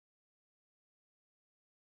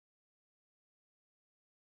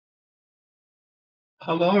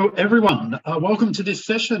Hello, everyone. Welcome to this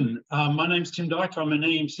session. My name's Tim Dyke. I'm an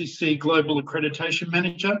EMCC Global Accreditation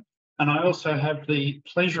Manager, and I also have the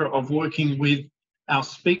pleasure of working with our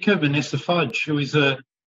speaker, Vanessa Fudge, who is a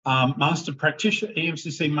master practitioner,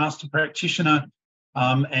 EMCC master practitioner,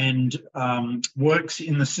 and works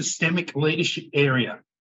in the systemic leadership area.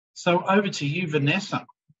 So over to you, Vanessa.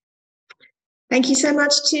 Thank you so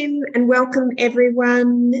much, Tim, and welcome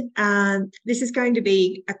everyone. This is going to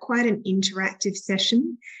be quite an interactive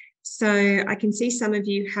session. So I can see some of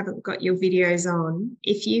you haven't got your videos on.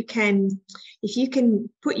 If you can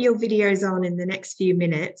put your videos on in the next few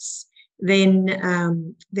minutes,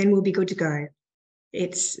 then we'll be good to go.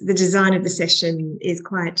 It's the design of the session is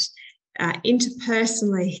quite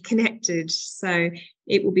interpersonally connected, so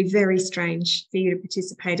it will be very strange for you to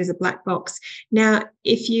participate as a black box. Now,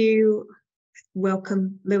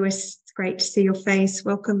 welcome, Lewis. It's great to see your face.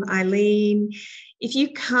 Welcome, Eileen. If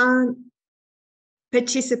you can't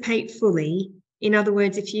participate fully, in other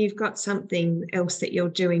words, if you've got something else that you're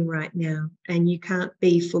doing right now and you can't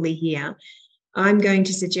be fully here, I'm going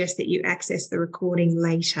to suggest that you access the recording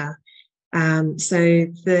later. So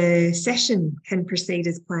the session can proceed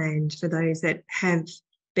as planned for those that have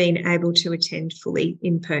been able to attend fully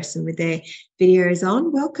in person with their videos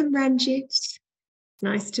on. Welcome, Ranjit.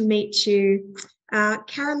 Nice to meet you.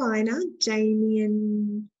 Carolina,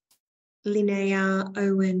 Damien, Linnea,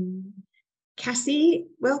 Owen, Cassie,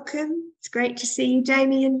 welcome. It's great to see you,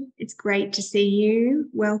 Damien. It's great to see you.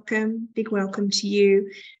 Welcome, big welcome to you.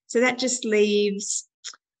 So that just leaves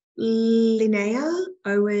Linnea,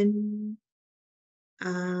 Owen,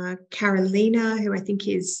 Carolina, who I think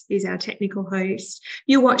is our technical host.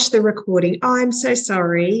 You watch the recording. Oh, I'm so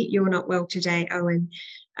sorry. You're not well today, Owen.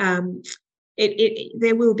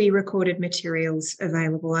 There will be recorded materials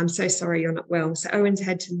available. I'm so sorry you're not well. So Owen's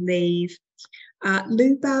had to leave.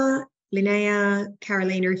 Luba, Linnea,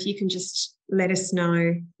 Carolina, if you can just let us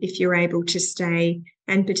know if you're able to stay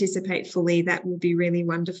and participate fully, that will be really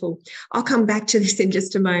wonderful. I'll come back to this in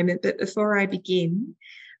just a moment, but before I begin,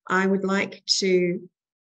 I would like to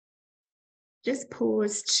just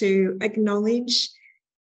pause to acknowledge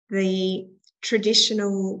the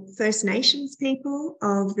traditional First Nations people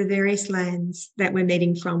of the various lands that we're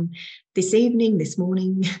meeting from this evening, this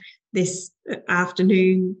morning, this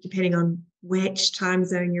afternoon, depending on which time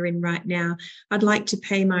zone you're in right now. I'd like to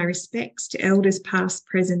pay my respects to elders past,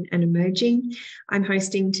 present and emerging. I'm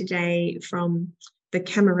hosting today from the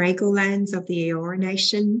Camaragal lands of the Eora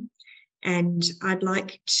Nation, and I'd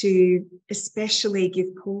like to especially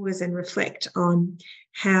give pause and reflect on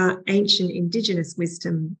how ancient Indigenous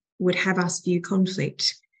wisdom would have us view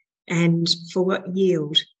conflict and for what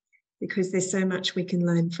yield, because there's so much we can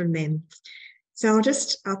learn from them. So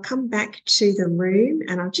I'll come back to the room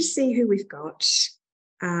and I'll just see who we've got.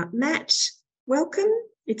 Matt, welcome.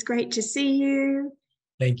 It's great to see you.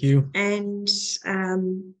 Thank you. And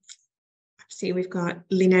see, we've got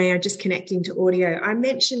Linnea just connecting to audio. I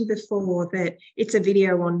mentioned before that it's a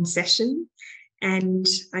video on session, and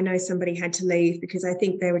I know somebody had to leave because I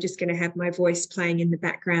think they were just going to have my voice playing in the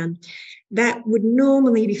background. That would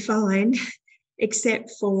normally be fine, except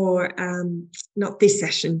for not this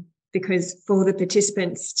session, because for the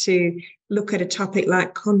participants to look at a topic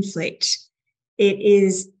like conflict, it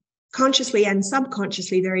is consciously and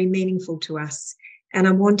subconsciously very meaningful to us. And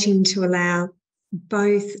I'm wanting to allow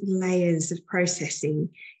both layers of processing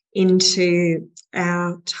into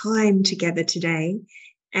our time together today.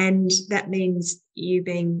 And that means you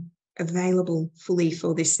being available fully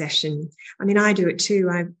for this session. I mean, I do it too.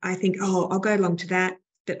 I think, oh, I'll go along to that.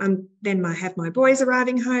 But then I have my boys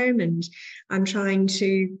arriving home and I'm trying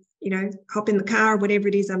to, hop in the car or whatever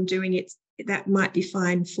it is I'm doing. That might be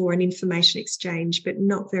fine for an information exchange, but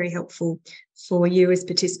not very helpful for you as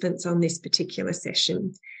participants on this particular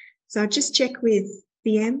session. So I'll just check with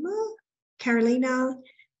Biemma, Carolina,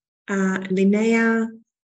 Linnea,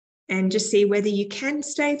 and just see whether you can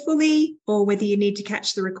stay fully or whether you need to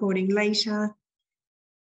catch the recording later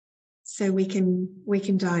so we can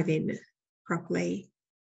dive in properly.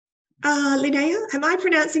 Linnea, am I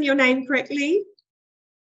pronouncing your name correctly?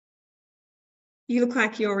 You look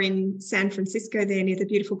like you're in San Francisco there near the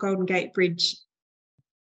beautiful Golden Gate Bridge.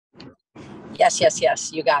 Yes,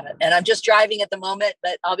 you got it. And I'm just driving at the moment,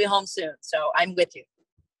 but I'll be home soon, so I'm with you.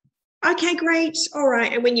 Okay, great. All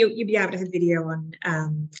right. And when you'll be able to have video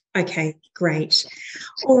on. Okay, great.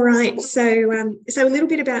 All right. So a little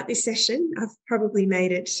bit about this session. I've probably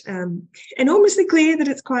made it enormously clear that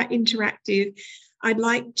it's quite interactive. I'd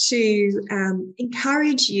like to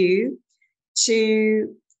encourage you to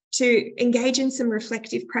engage in some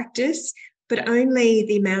reflective practice, but only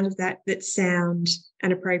the amount of that that's sound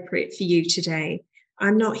and appropriate for you today.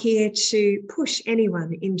 I'm not here to push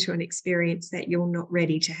anyone into an experience that you're not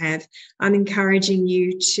ready to have. I'm encouraging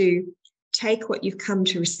you to take what you've come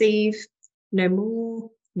to receive, no more,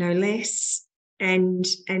 no less. And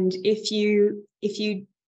if you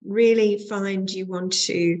really find you want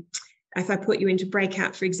to, if I put you into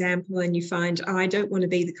breakout, for example, and you find, oh, I don't want to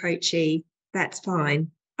be the coachee, that's fine.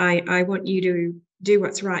 I want you to do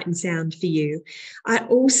what's right and sound for you. I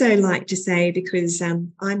also like to say, because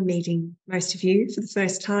I'm meeting most of you for the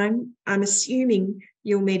first time, I'm assuming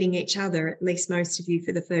you're meeting each other, at least most of you,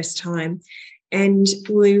 for the first time. And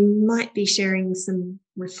we might be sharing some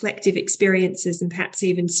reflective experiences and perhaps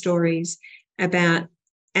even stories about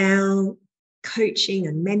our coaching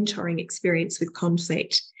and mentoring experience with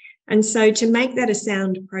conflict. And so to make that a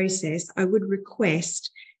sound process, I would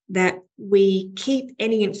request that we keep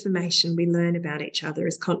any information we learn about each other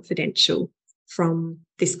as confidential from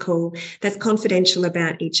this call. That's confidential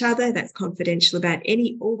about each other. That's confidential about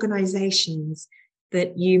any organisations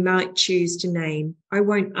that you might choose to name. I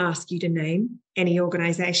won't ask you to name any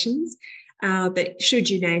organisations, but should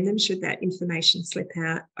you name them, should that information slip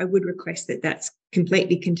out, I would request that that's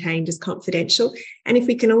completely contained as confidential. And if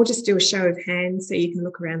we can all just do a show of hands so you can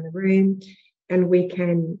look around the room and we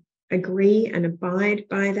can agree and abide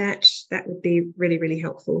by that, that would be really, really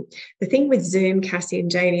helpful. The thing with Zoom, Cassie and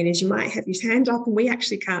Damien, is you might have your hand up and we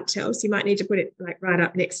actually can't tell, so you might need to put it like right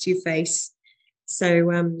up next to your face so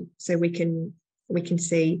we can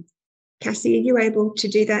see. Cassie, are you able to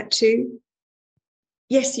do that too?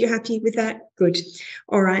 Yes, you're happy with that? Good.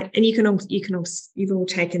 All right. And you've all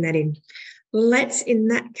taken that in. Let's, in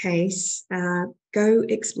that case, go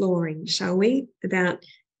exploring, shall we, about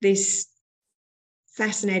this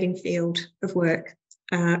fascinating field of work,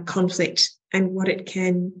 conflict, and what it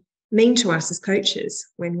can mean to us as coaches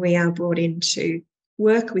when we are brought in to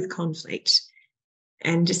work with conflict.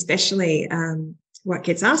 And especially what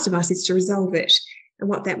gets asked of us is to resolve it and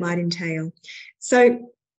what that might entail.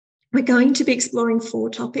 So we're going to be exploring 4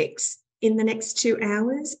 topics in the next 2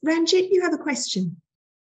 hours. Ranjit, you have a question.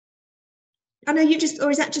 I know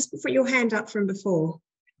or is that just for your hand up from before?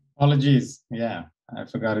 Apologies. Yeah, I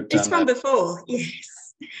forgot to turn It's from before,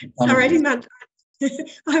 yes. Sorry,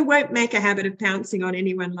 I won't make a habit of pouncing on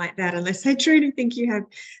anyone like that unless I truly think you have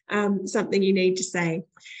something you need to say.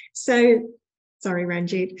 So, sorry,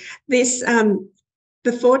 Ranjit.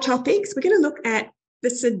 The 4 topics, we're going to look at the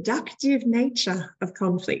seductive nature of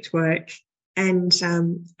conflict work and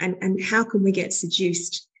how can we get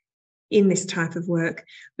seduced in this type of work.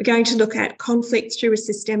 We're going to look at conflict through a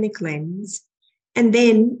systemic lens, and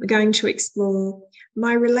then we're going to explore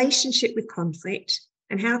my relationship with conflict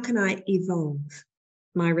and how can I evolve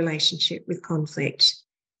my relationship with conflict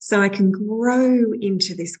so I can grow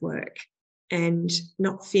into this work and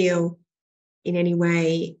not feel in any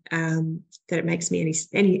way that it makes me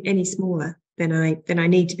any smaller than I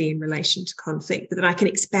need to be in relation to conflict, but that I can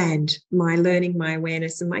expand my learning, my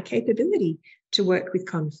awareness, and my capability to work with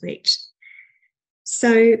conflict. So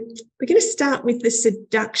we're going to start with the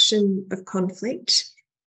seduction of conflict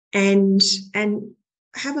and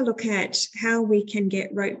have a look at how we can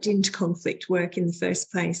get roped into conflict work in the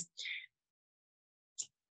first place.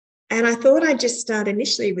 And I thought I'd just start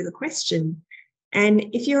initially with a question.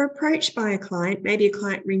 And if you're approached by a client, maybe a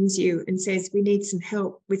client rings you and says, we need some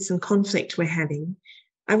help with some conflict we're having,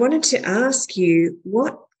 I wanted to ask you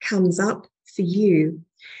what comes up for you.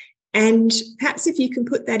 And perhaps if you can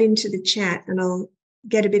put that into the chat and I'll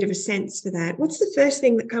get a bit of a sense for that. What's the first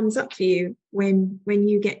thing that comes up for you when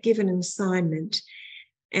you get given an assignment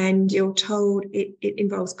and you're told it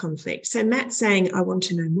involves conflict? So Matt's saying, I want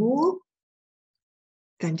to know more.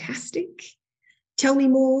 Fantastic. Tell me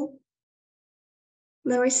more.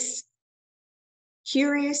 Lois,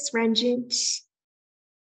 curious, Ranjit.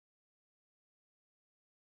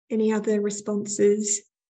 Any other responses?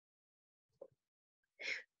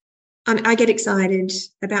 I get excited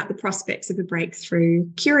about the prospects of a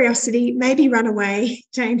breakthrough. Curiosity, maybe run away,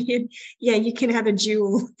 Damien. Yeah, you can have a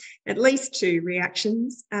dual, at least 2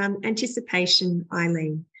 reactions. Anticipation,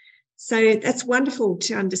 Eileen. So that's wonderful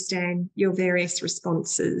to understand your various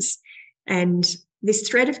responses. And this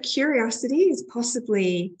thread of curiosity is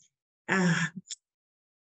possibly,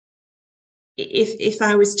 if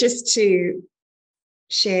I was just to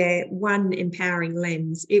share one empowering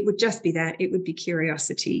lens, it would just be that. It would be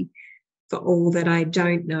curiosity for all that I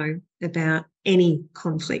don't know about any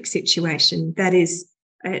conflict situation. That is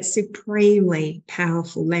a supremely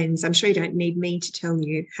powerful lens. I'm sure you don't need me to tell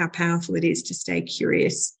you how powerful it is to stay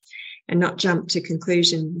curious and not jump to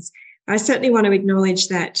conclusions. I certainly want to acknowledge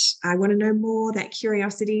that I want to know more, that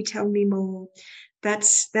curiosity, tell me more.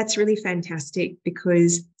 That's really fantastic,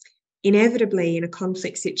 because inevitably in a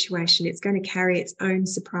conflict situation, it's going to carry its own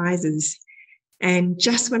surprises. And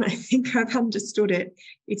just when I think I've understood it,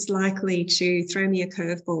 it's likely to throw me a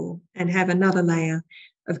curveball and have another layer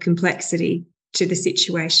of complexity to the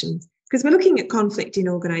situation. Because we're looking at conflict in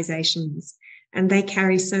organisations, and they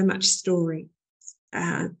carry so much story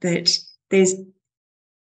that there's,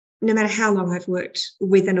 no matter how long I've worked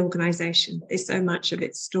with an organisation, there's so much of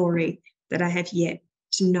its story that I have yet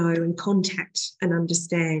to know and contact and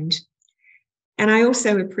understand. And I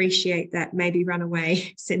also appreciate that maybe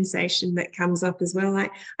runaway sensation that comes up as well. I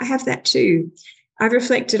have that too. I've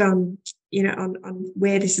reflected on, on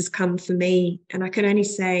where this has come for me, and I can only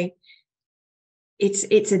say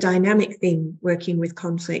it's a dynamic thing working with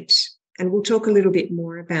conflict, and we'll talk a little bit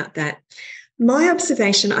more about that. My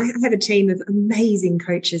observation, I have a team of amazing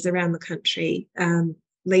coaches around the country.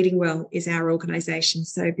 Leading Well is our organisation.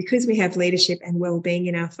 So because we have leadership and wellbeing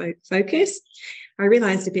in our focus, I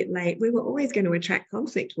realised a bit late we were always going to attract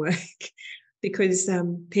conflict work because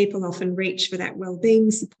people often reach for that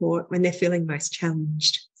wellbeing support when they're feeling most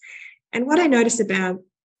challenged. And what I notice about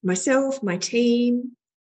myself, my team,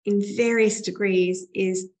 in various degrees,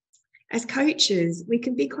 is as coaches, we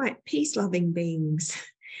can be quite peace-loving beings.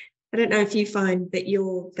 I don't know if you find that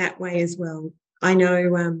you're that way as well. I know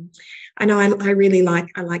I really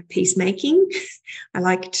like peacemaking. I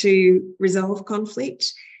like to resolve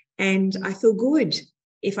conflict, and I feel good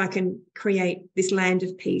if I can create this land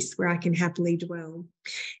of peace where I can happily dwell.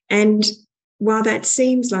 And while that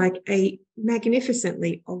seems like a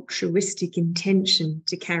magnificently altruistic intention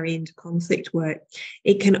to carry into conflict work,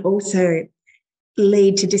 it can also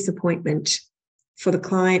lead to disappointment for the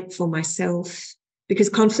client, for myself, because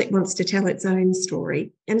conflict wants to tell its own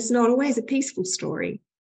story, and it's not always a peaceful story.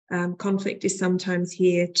 Conflict is sometimes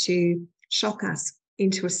here to shock us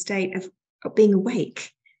into a state of being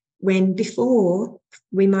awake, when before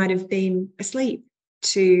we might have been asleep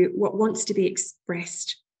to what wants to be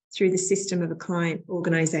expressed through the system of a client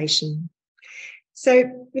organisation.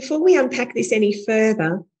 So before we unpack this any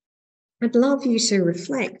further, I'd love you to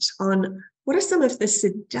reflect on what are some of the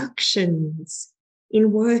seductions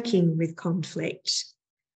in working with conflict.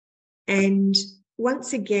 And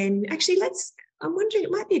once again, actually, I'm wondering,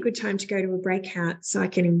 it might be a good time to go to a breakout so I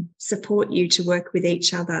can support you to work with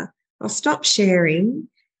each other. I'll stop sharing.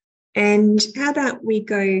 And how about we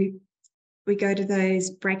go to those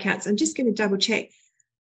breakouts? I'm just going to double check.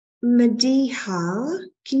 Madiha,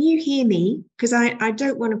 can you hear me? Because I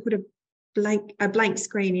don't want to put a blank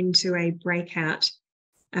screen into a breakout.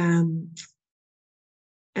 And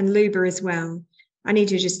Luba as well. I need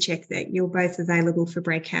to just check that you're both available for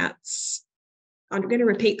breakouts. I'm going to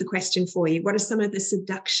repeat the question for you. What are some of the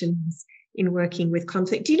seductions in working with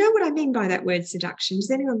conflict? Do you know what I mean by that word seduction?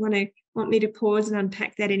 Does anyone want me to pause and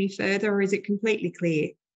unpack that any further, or is it completely clear?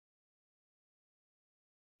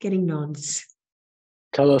 Getting nods.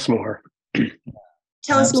 Tell us more.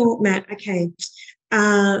 Tell us more, Matt. Okay.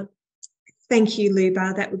 Thank you,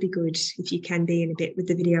 Luba. That would be good if you can be in a bit with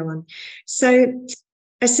the video on. So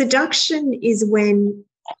a seduction is when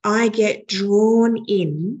I get drawn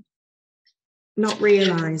in, not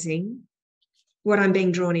realising what I'm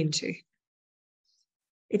being drawn into.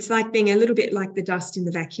 It's like being a little bit like the dust in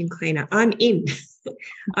the vacuum cleaner. I'm in.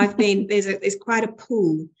 There's quite a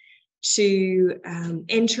pull to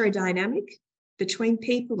enter a dynamic between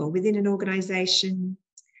people or within an organisation.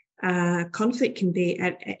 Conflict can be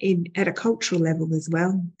at a cultural level as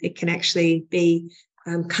well. It can actually be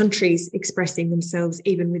countries expressing themselves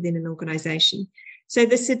even within an organisation. So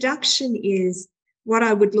the seduction is what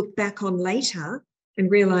I would look back on later and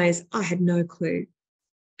realise I had no clue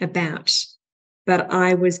about, but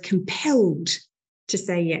I was compelled to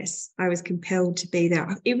say yes. I was compelled to be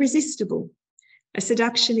there. Irresistible. A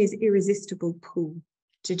seduction is irresistible pull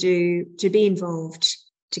to be involved,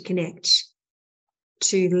 to connect,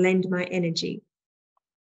 to lend my energy.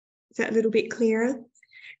 Is that a little bit clearer?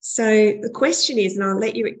 So the question is, and I'll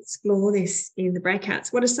let you explore this in the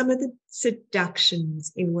breakouts, what are some of the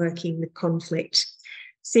seductions in working with conflict?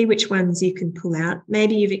 See which ones you can pull out.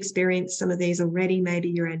 Maybe you've experienced some of these already. Maybe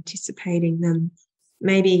you're anticipating them.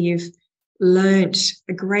 Maybe you've learnt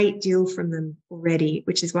a great deal from them already,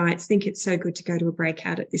 which is why I think it's so good to go to a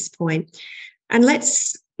breakout at this point. And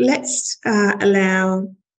let's allow,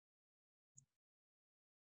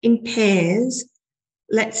 in pairs,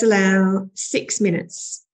 let's allow 6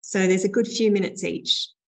 minutes. So there's a good few minutes each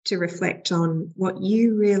to reflect on what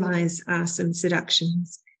you realise are some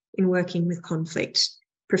seductions in working with conflict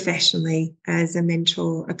professionally as a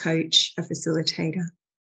mentor, a coach, a facilitator.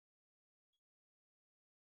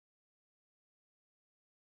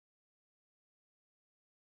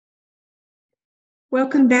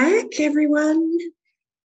 Welcome back, everyone.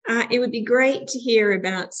 It would be great to hear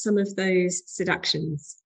about some of those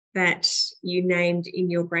seductions that you named in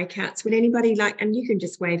your breakouts. Would anybody like, and you can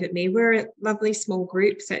just wave at me. We're a lovely small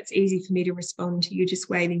group, so it's easy for me to respond to you just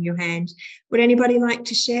waving your hand. Would anybody like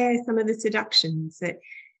to share some of the seductions that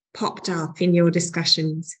popped up in your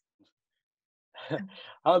discussions?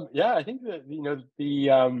 Yeah, I think that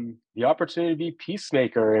the opportunity to be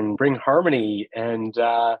peacemaker and bring harmony, and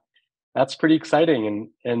that's pretty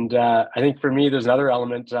exciting. And I think for me, there's another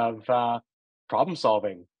element of problem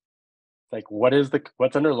solving. Like,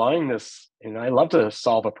 what's underlying this? And I love to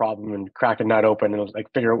solve a problem and crack a nut open and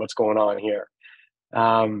like figure out what's going on here.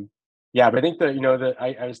 Yeah, but I think that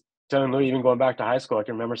I was telling Louis, even going back to high school, I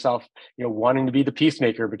can remember myself, wanting to be the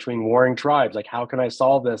peacemaker between warring tribes. Like, how can I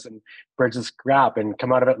solve this and bridge this gap and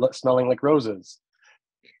come out of it smelling like roses?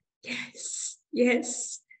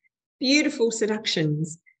 Yes. Beautiful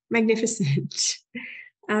seductions. Magnificent.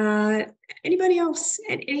 Anybody else?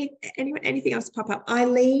 Anything else pop up?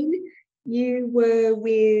 Eileen, you were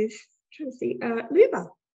with, I'm trying to see, Luba.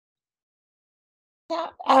 Yeah,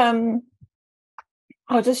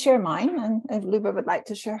 I'll just share mine, and if Luba would like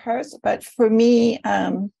to share hers. But for me,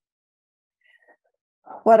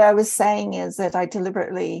 what I was saying is that I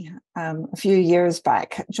deliberately, a few years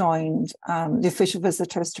back, joined the official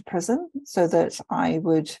visitors to prison so that I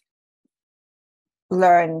would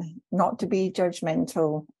learn not to be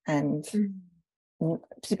judgmental and to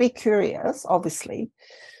be curious, obviously.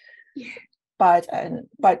 Yeah. But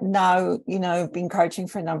now, I've been coaching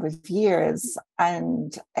for a number of years,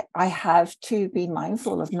 and I have to be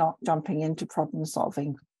mindful of not jumping into problem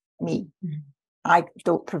solving me. I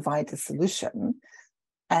don't provide the solution,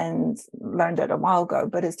 and learned it a while ago,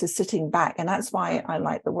 but it's just sitting back. And that's why I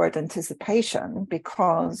like the word anticipation,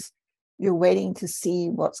 because you're waiting to see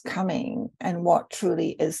what's coming and what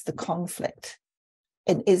truly is the conflict.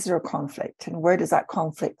 And is there a conflict? And where does that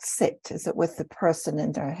conflict sit? Is it with the person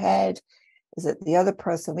in their head? Is it the other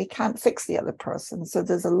person? We can't fix the other person. So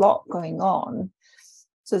there's a lot going on.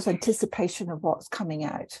 So it's anticipation of what's coming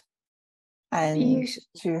out and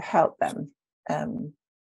to help them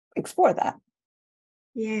explore that.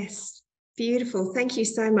 Yes, beautiful. Thank you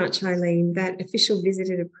so much, Eileen. That official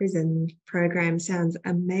visitor to prison program sounds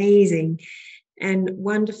amazing and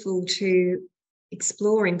wonderful to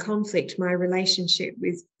explore in conflict my relationship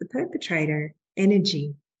with the perpetrator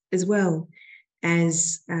energy, as well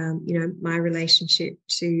as, my relationship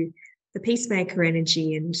to the peacemaker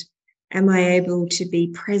energy, and am I able to be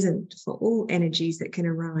present for all energies that can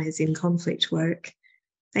arise in conflict work?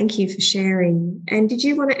 Thank you for sharing. And did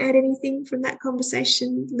you want to add anything from that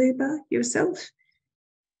conversation, Luba, yourself?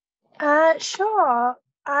 Sure.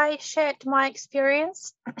 I shared my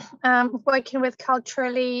experience working with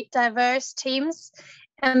culturally diverse teams,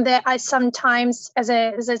 and that I sometimes, as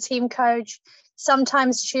a team coach,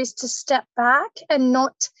 sometimes choose to step back and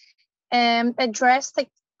not address the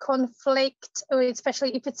conflict, or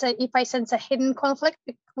especially if I sense a hidden conflict,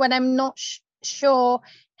 when I'm not sure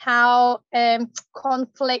how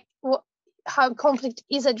conflict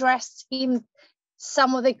is addressed in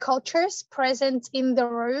some of the cultures present in the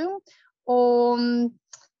room, or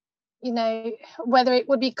whether it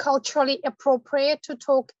would be culturally appropriate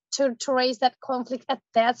to raise that conflict at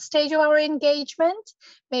that stage of our engagement,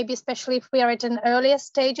 maybe especially if we are at an earlier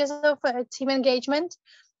stages of a team engagement.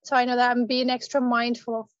 So I know that I'm being extra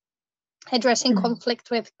mindful of addressing conflict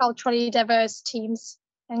with culturally diverse teams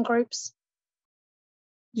and groups.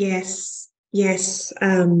 Yes. It's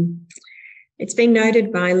been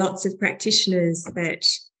noted by lots of practitioners that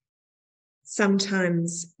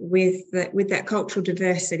sometimes with that cultural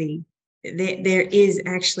diversity, there is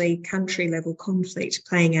actually country level conflict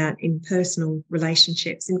playing out in personal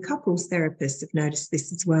relationships, and couples therapists have noticed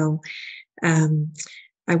this as well.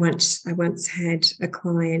 I once had a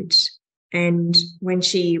client, and when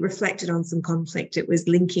she reflected on some conflict, it was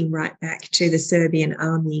linking right back to the Serbian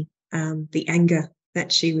army, the anger that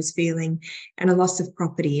she was feeling, and a loss of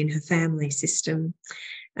property in her family system.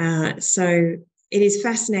 So it is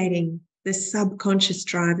fascinating, the subconscious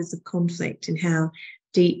drivers of conflict and how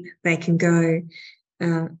deep they can go.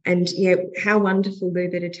 And how wonderful,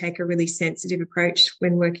 Luba, to take a really sensitive approach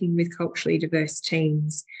when working with culturally diverse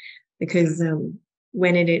teams, because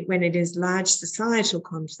when it is large societal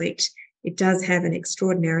conflict, it does have an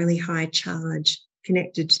extraordinarily high charge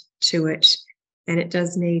connected to it, and it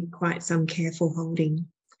does need quite some careful holding.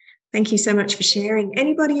 Thank you so much for sharing.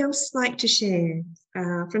 Anybody else like to share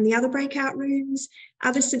from the other breakout rooms,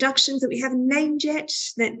 other seductions that we haven't named yet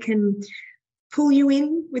that can pull you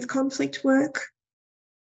in with conflict work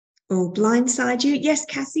or blindside you? Yes,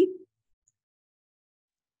 Cassie?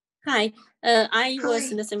 Hi, I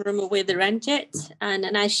was in the same room with Ranjit,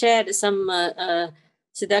 and I shared some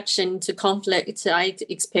seduction to conflict I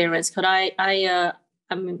experienced. Because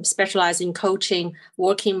I'm specialized in coaching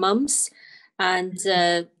working moms, and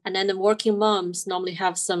then the working moms normally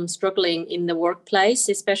have some struggling in the workplace,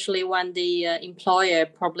 especially when the employer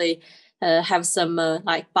probably have some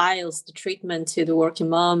like biased treatment to the working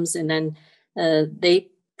moms, and then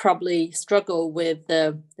they probably struggle with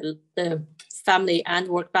the family and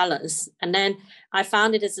work balance. And then I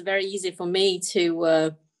found it is very easy for me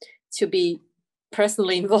to be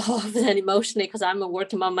personally involved and emotionally, because I'm a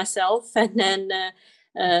working mom myself. And then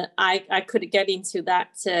I could get into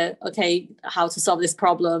that okay, how to solve this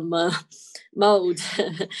problem mode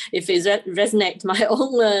if it resonates my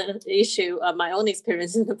own issue, my own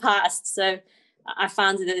experience in the past. So I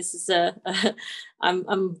found that this is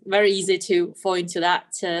I'm very easy to fall into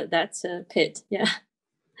that pit. Yeah.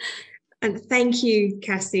 And thank you,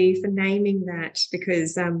 Cassie, for naming that,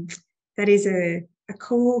 because that is a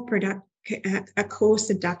core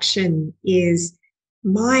seduction is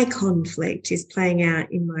my conflict is playing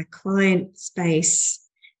out in my client space,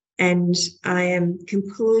 and I am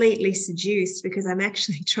completely seduced because I'm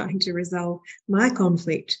actually trying to resolve my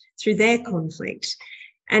conflict through their conflict.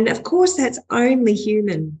 And of course, that's only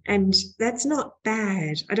human, and that's not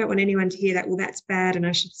bad. I don't want anyone to hear that, well, that's bad and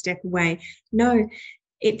I should step away. No,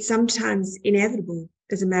 it's sometimes inevitable,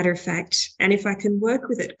 as a matter of fact. And if I can work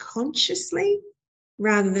with it consciously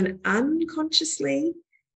rather than unconsciously,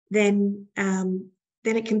 then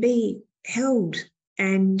it can be held,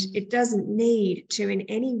 and it doesn't need to in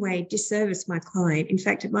any way disservice my client. In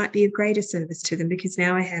fact, it might be a greater service to them, because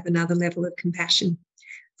now I have another level of compassion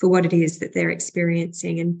for what it is that they're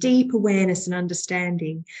experiencing, and deep awareness and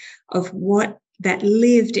understanding of what that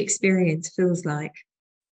lived experience feels like,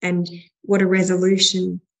 and what a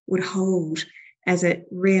resolution would hold as a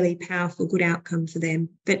really powerful, good outcome for them.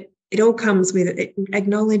 But it all comes with it,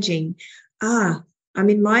 acknowledging, I'm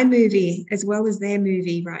in my movie as well as their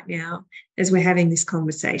movie right now as we're having this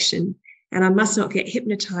conversation, and I must not get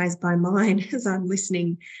hypnotized by mine as I'm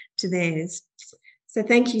listening to theirs. So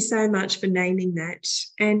thank you so much for naming that.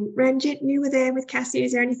 And Ranjit, you were there with Cassie.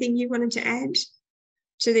 Is there anything you wanted to add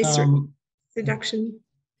to this seduction?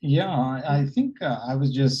 Yeah, I think I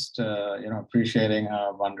was just, appreciating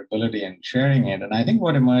her vulnerability and sharing it. And I think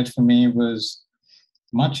what emerged for me was,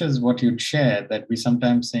 much as what you'd shared, that we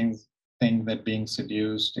sometimes think that being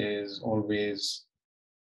seduced is always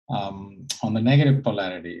on the negative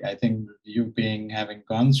polarity. I think you having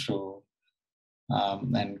gone through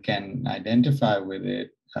and can identify with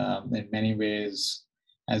it in many ways,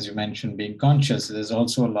 as you mentioned, being conscious, there's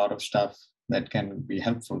also a lot of stuff that can be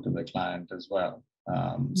helpful to the client as well.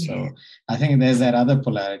 So I think there's that other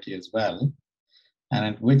polarity as well. And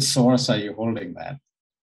at which source are you holding that?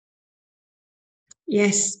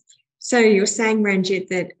 Yes. So you're saying, Ranjit,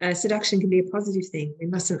 that seduction can be a positive thing. We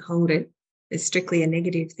mustn't hold it as strictly a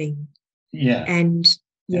negative thing. Yeah. And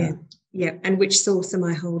yeah. And which source am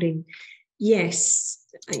I holding? Yes.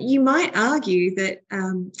 You might argue that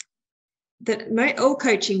all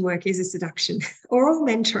coaching work is a seduction, or all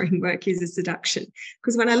mentoring work is a seduction.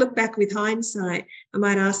 Because when I look back with hindsight, I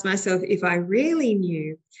might ask myself, if I really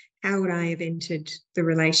knew, how would I have entered the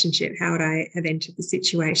relationship? How would I have entered the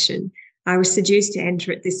situation? I was seduced to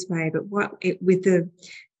enter it this way, but with the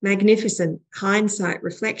magnificent hindsight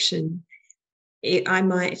reflection, I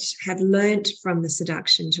might have learnt from the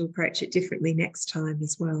seduction to approach it differently next time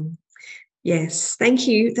as well. Yes, thank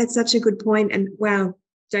you. That's such a good point. And wow,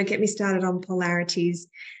 don't get me started on polarities.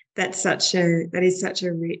 That is such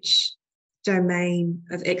a rich domain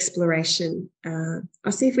of exploration.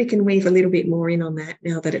 I'll see if we can weave a little bit more in on that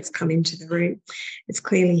now that it's come into the room. It's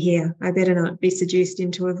clearly here. I better not be seduced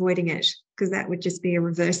into avoiding it, because that would just be a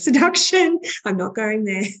reverse seduction. I'm not going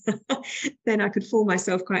there. Then I could fool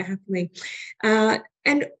myself quite happily.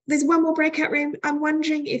 And there's one more breakout room. I'm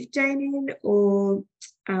wondering if Damien or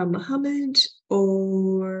Mohammed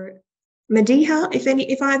or Madiha, if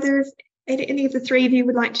any of the three of you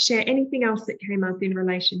would like to share anything else that came up in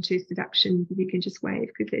relation to seduction, if you can just wave,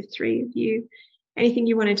 because there's three of you. Anything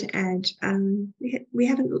you wanted to add? We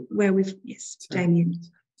haven't, yes, Damien.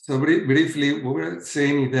 So briefly, what we're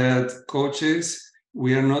saying is that coaches,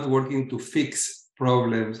 we are not working to fix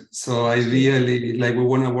problems. So ideally, we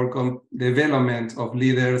want to work on development of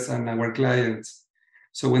leaders and our clients.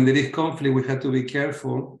 So when there is conflict, we have to be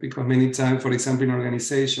careful, because many times, for example, in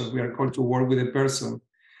organizations, we are called to work with a person,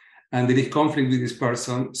 and there is conflict with this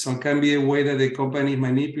person. So it can be a way that the company is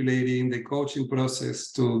manipulating the coaching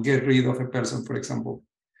process to get rid of a person, for example,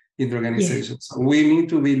 in the organization. So we need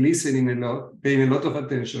to be listening a lot, paying a lot of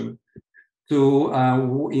attention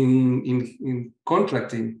to in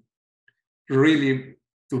contracting, really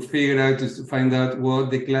to figure out, to find out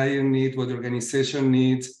what the client needs, what the organization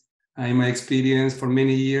needs. In my experience for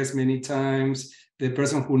many years, many times, the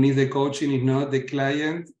person who needs the coaching is not the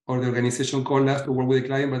client or the organization called us to work with the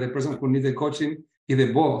client, but the person who needs the coaching is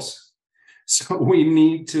the boss. So we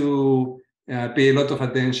need to pay a lot of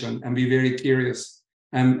attention and be very curious.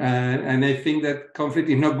 And I think that conflict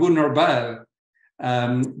is not good nor bad,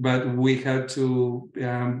 but we have to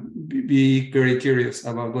be very curious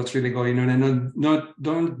about what's really going on, and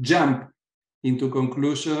don't jump into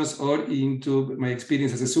conclusions or into my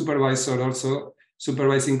experience as a supervisor, also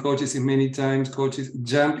supervising coaches. In many times, coaches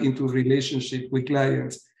jump into relationship with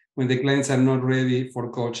clients when the clients are not ready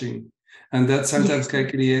for coaching. And that sometimes can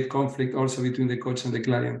create conflict also between the coach and the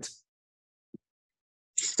client.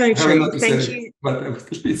 So true. Thank you. But I will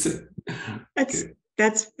listen.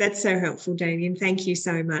 That's so helpful, Damien. Thank you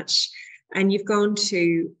so much. And you've gone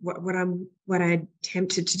to what I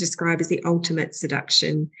attempted to describe as the ultimate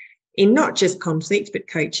seduction in not just conflict, but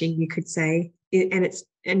coaching, you could say,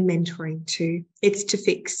 and mentoring too. It's to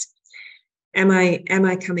fix. Am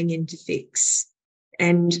I coming in to fix?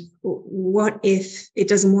 And what if it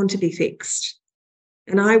doesn't want to be fixed?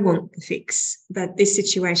 And I want the fix, but this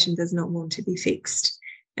situation does not want to be fixed.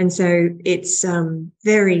 And so it's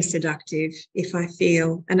very seductive if I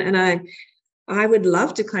feel, and I would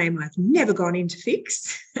love to claim I've never gone into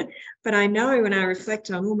fix, but I know when I reflect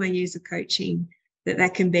on all my years of coaching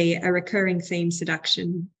that can be a recurring theme,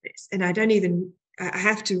 seduction. And I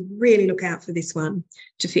have to really look out for this one,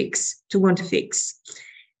 to want to fix.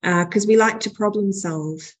 Because we like to problem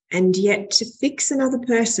solve, and yet to fix another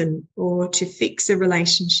person or to fix a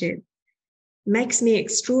relationship makes me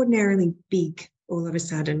extraordinarily big all of a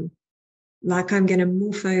sudden, like I'm going to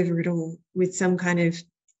morph over it all with some kind of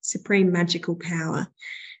supreme magical power.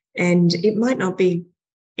 And it might not be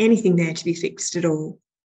anything there to be fixed at all.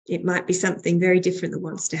 It might be something very different that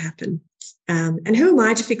wants to happen. And who am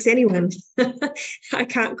I to fix anyone? I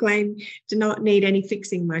can't claim to not need any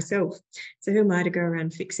fixing myself. So who am I to go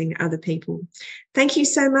around fixing other people? Thank you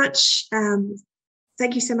so much.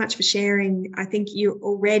 Thank you so much for sharing. I think you're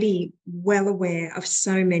already well aware of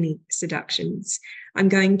so many seductions. I'm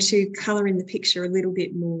going to colour in the picture a little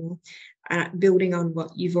bit more, building on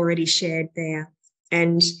what you've already shared there.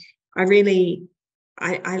 And I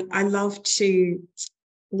love to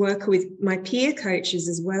work with my peer coaches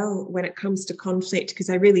as well when it comes to conflict, because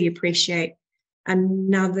I really appreciate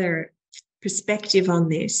another perspective on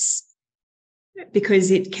this, because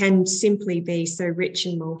it can simply be so rich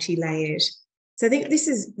and multi-layered. So I think this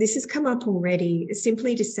has come up already,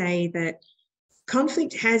 simply to say that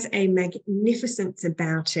conflict has a magnificence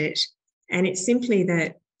about it, and it's simply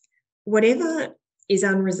that whatever is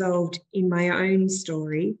unresolved in my own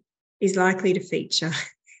story is likely to feature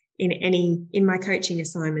in my coaching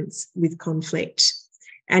assignments with conflict.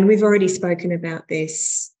 And we've already spoken about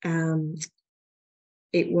this.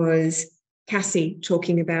 It was Cassie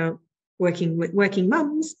talking about working with working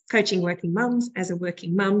mums, coaching working mums as a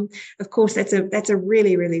working mum. Of course, that's a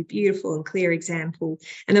really, really beautiful and clear example.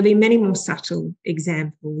 And there'll be many more subtle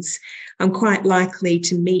examples. I'm quite likely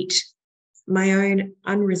to meet my own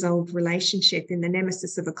unresolved relationship in the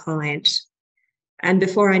nemesis of a client. And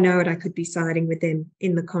before I know it, I could be siding with them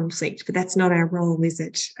in the conflict. But that's not our role, is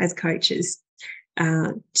it, as coaches,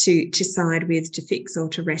 to side with, to fix or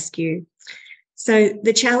to rescue. So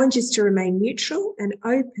the challenge is to remain neutral and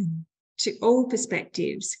open to all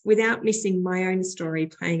perspectives without missing my own story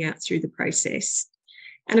playing out through the process.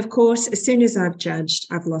 And of course, as soon as I've judged,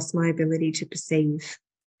 I've lost my ability to perceive.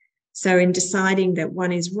 So in deciding that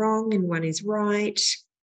one is wrong and one is right,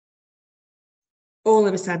 all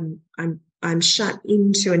of a sudden I'm shut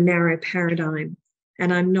into a narrow paradigm,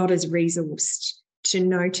 and I'm not as resourced to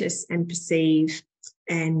notice and perceive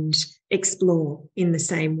and explore in the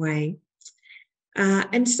same way.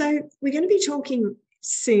 And so we're going to be talking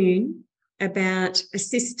soon about a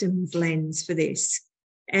systems lens for this.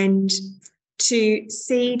 And to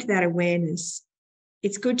seed that awareness,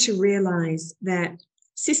 it's good to realise that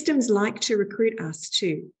systems like to recruit us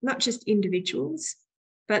too, not just individuals,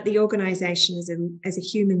 but the organisation as a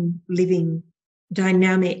human, living,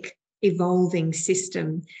 dynamic, evolving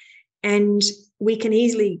system. And we can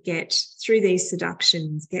easily get, through these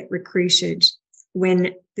seductions, get recruited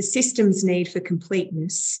when the system's need for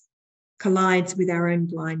completeness collides with our own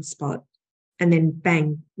blind spot. And then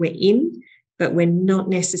bang, we're in, but we're not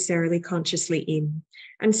necessarily consciously in.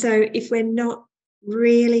 And so if we're not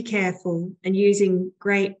really careful and using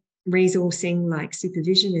great resourcing like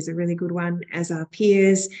supervision is a really good one as our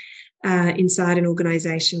peers inside an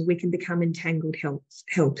organisation, we can become entangled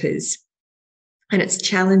helpers. And it's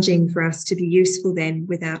challenging for us to be useful then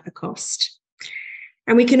without a cost.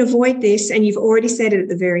 And we can avoid this, and you've already said it at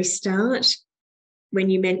the very start when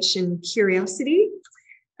you mentioned curiosity,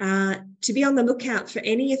 to be on the lookout for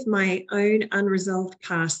any of my own unresolved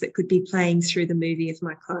past that could be playing through the movie of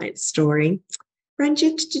my client's story.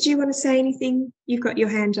 Ranjit, did you want to say anything? You've got your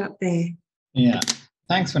hand up there. Yeah,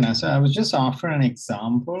 thanks, Vanessa. I was just offering an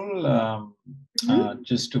example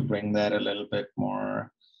just to bring that a little bit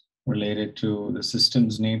more related to the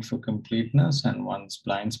system's need for completeness and one's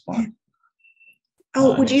blind spot.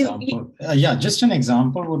 Oh, would you? Yeah, just an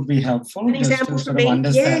example would be helpful. An example just to for sort of me?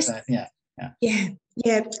 understand Yes. that.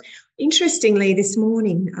 Yeah. Interestingly, this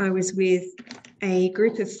morning I was with a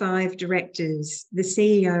group of 5 directors. The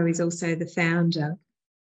CEO is also the founder,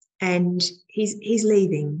 and he's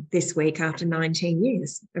leaving this week after 19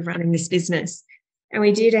 years of running this business. And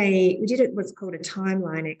we did what's called a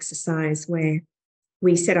timeline exercise, where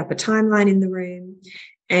we set up a timeline in the room,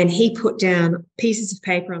 and he put down pieces of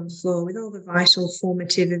paper on the floor with all the vital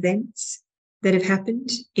formative events that have happened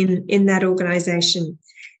in that organisation.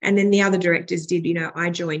 And then the other directors did, I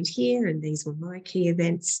joined here and these were my key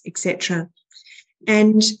events, etc.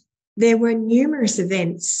 And there were numerous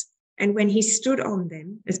events. And when he stood on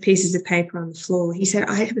them as pieces of paper on the floor, he said,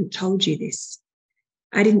 I haven't told you this.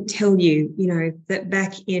 I didn't tell you, that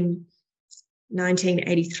back in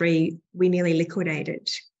 1983, we nearly liquidated.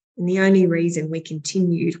 And the only reason we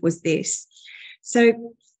continued was this.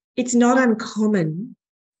 So it's not uncommon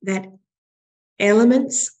that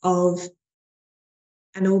elements of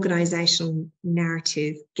an organisational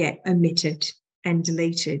narrative get omitted and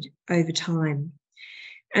deleted over time.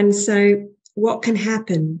 And so what can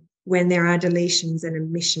happen when there are deletions and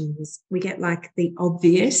omissions? We get like the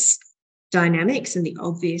obvious dynamics and the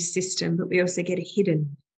obvious system, but we also get a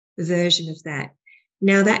hidden version of that.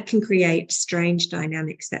 Now that can create strange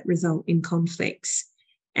dynamics that result in conflicts.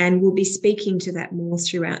 And we'll be speaking to that more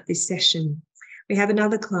throughout this session. We have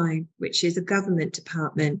another client, which is a government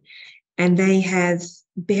department, and they have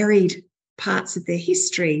buried parts of their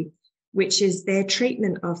history, which is their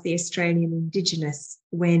treatment of the Australian Indigenous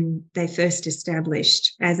when they first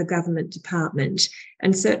established as a government department,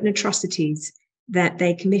 and certain atrocities that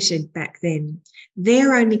they committed back then.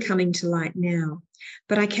 They're only coming to light now.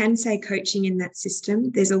 But I can say, coaching in that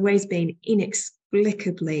system, there's always been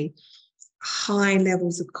inexplicably high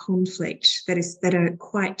levels of conflict that are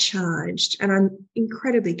quite charged. And I'm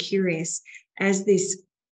incredibly curious, as this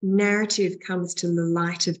narrative comes to the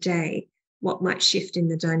light of day, what might shift in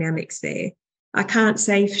the dynamics there. I can't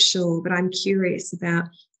say for sure, but I'm curious about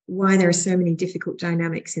why there are so many difficult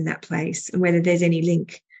dynamics in that place, and whether there's any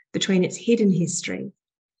link between its hidden history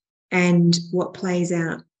and what plays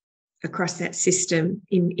out across that system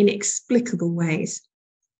in inexplicable ways.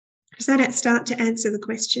 Does that start to answer the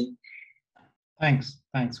question? Thanks,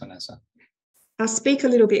 Vanessa. I'll speak a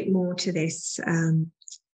little bit more to this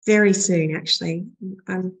very soon, actually.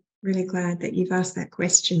 I'm really glad that you've asked that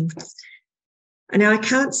question. And now I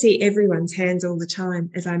can't see everyone's hands all the time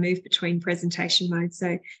as I move between presentation modes,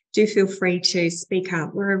 so do feel free to speak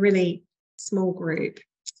up. We're a really small group.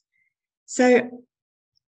 So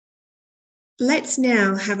let's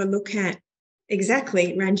now have a look at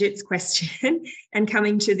exactly Ranjit's question and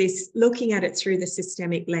coming to this, looking at it through the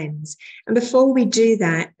systemic lens. And before we do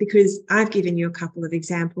that, because I've given you a couple of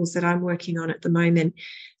examples that I'm working on at the moment,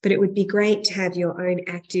 but it would be great to have your own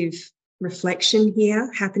active reflection here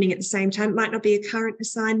happening at the same time. It might not be a current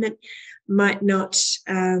assignment, might not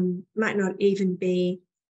even be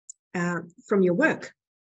from your work.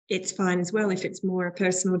 It's fine as well if it's more a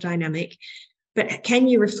personal dynamic. But can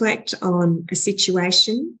you reflect on a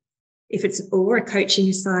situation, if it's or a coaching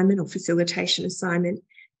assignment or facilitation assignment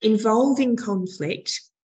involving conflict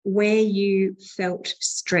where you felt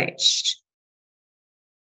stretched?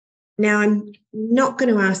 Now, I'm not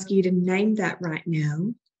going to ask you to name that right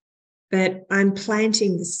now, but I'm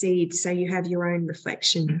planting the seed so you have your own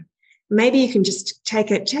reflection. Maybe you can just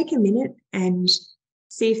take a minute and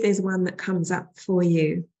see if there's one that comes up for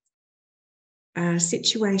you. A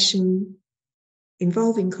situation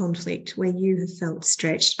involving conflict where you have felt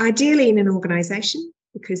stretched, ideally in an organisation,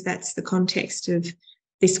 because that's the context of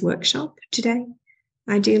this workshop today.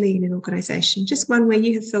 Ideally in an organisation, just one where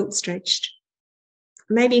you have felt stretched.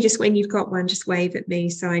 Maybe just when you've got one, just wave at me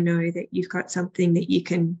so I know that you've got something that you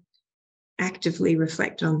can actively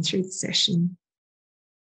reflect on through the session.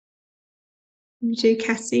 You do,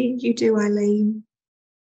 Cassie. You do, Eileen.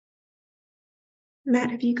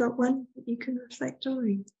 Matt, have you got one that you can reflect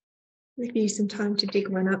on? We'll give you some time to dig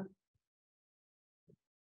one up.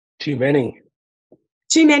 Too many.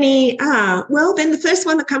 Too many. Well, then the first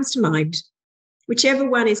one that comes to mind, whichever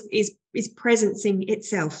one is presencing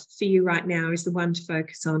itself for you right now is the one to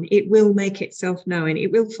focus on. It will make itself known.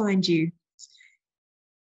 It will find you.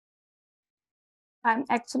 I'm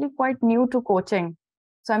actually quite new to coaching,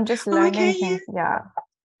 so I'm just learning things. Yeah.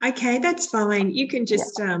 Okay, that's fine. You can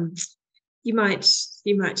just you might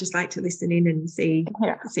just like to listen in and see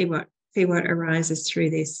what arises through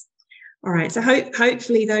this. All right. So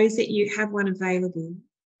hopefully those that you have one available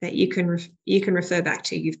that you can refer back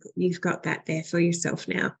to, you've got that there for yourself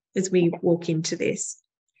now as we walk into this.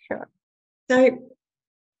 Sure. So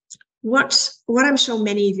what I'm sure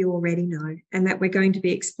many of you already know, and that we're going to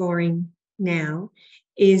be exploring now,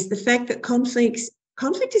 is the fact that conflict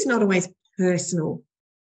is not always personal,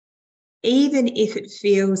 even if it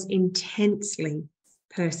feels intensely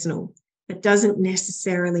personal. It doesn't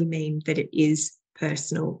necessarily mean that it is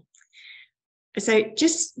personal. So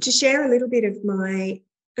just to share a little bit of my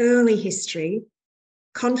early history,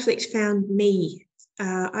 conflict found me.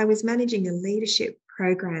 I was managing a leadership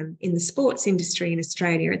program in the sports industry in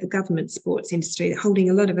Australia, the government sports industry, holding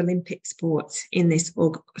a lot of Olympic sports in this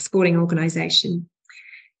sporting organisation.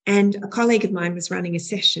 And a colleague of mine was running a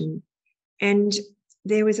session, and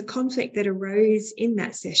there was a conflict that arose in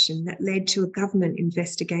that session that led to a government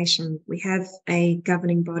investigation. We have a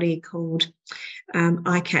governing body called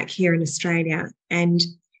ICAC here in Australia, and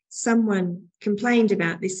someone complained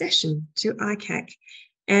about this session to ICAC.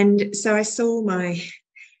 And so I saw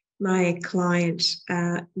my client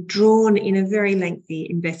drawn in a very lengthy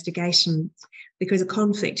investigation because a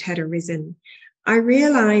conflict had arisen. I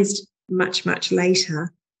realised much, much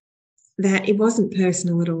later that it wasn't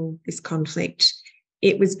personal at all, this conflict.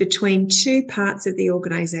 It was between two parts of the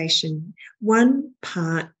organisation. One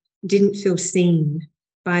part didn't feel seen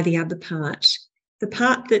by the other part. The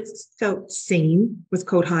part that felt seen was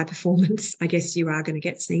called high performance. I guess you are going to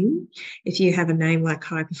get seen. If you have a name like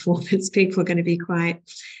high performance, people are going to be quite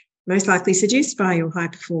most likely seduced by your high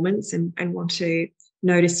performance and want to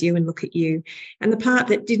notice you and look at you. And the part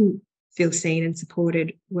that didn't feel seen and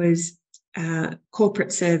supported was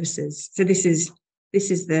corporate services. So this is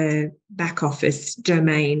the back office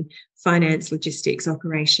domain, finance, logistics,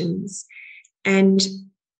 operations. And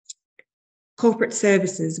corporate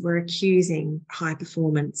services were accusing high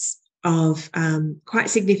performance of quite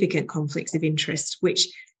significant conflicts of interest, which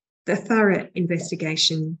the thorough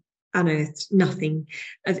investigation unearthed nothing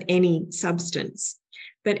of any substance.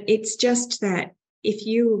 But it's just that if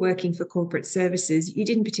you were working for corporate services, you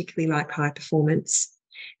didn't particularly like high performance.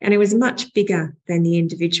 And it was much bigger than the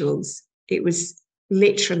individuals. It was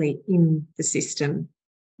literally in the system,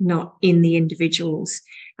 not in the individuals.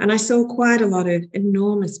 And I saw quite a lot of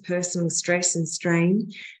enormous personal stress and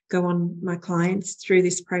strain go on my clients through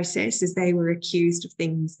this process as they were accused of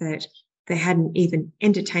things that they hadn't even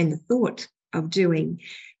entertained the thought of doing.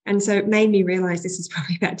 And so it made me realise, this was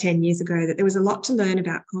probably about 10 years ago, that there was a lot to learn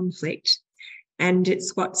about conflict. And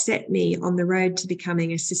it's what set me on the road to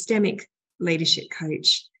becoming a systemic leadership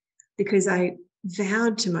coach, because I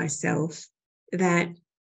vowed to myself that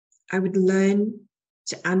I would learn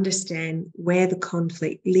to understand where the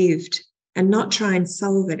conflict lived and not try and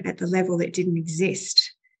solve it at the level that didn't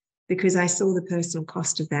exist, because I saw the personal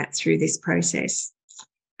cost of that through this process.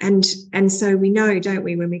 And so we know, don't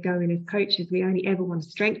we, when we go in as coaches, we only ever want to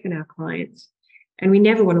strengthen our clients and we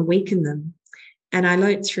never want to weaken them. And I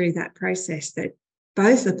learned through that process that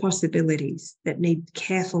both are possibilities that need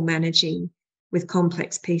careful managing with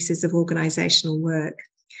complex pieces of organisational work.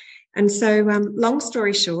 And so long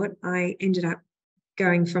story short, I ended up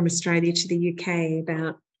going from Australia to the UK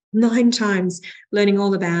about 9 times, learning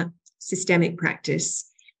all about systemic practice.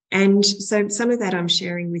 And so some of that I'm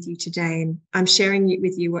sharing with you today, and I'm sharing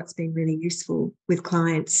with you what's been really useful with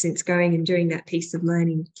clients since going and doing that piece of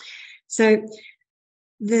learning. So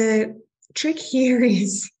the trick here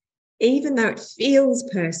is, even though it feels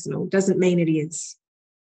personal, doesn't mean it is.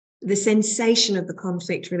 The sensation of the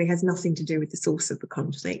conflict really has nothing to do with the source of the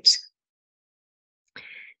conflict.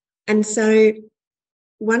 And so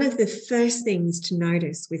one of the first things to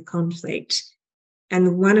notice with conflict,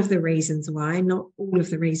 and one of the reasons why, not all of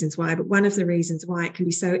the reasons why, but one of the reasons why it can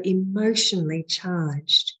be so emotionally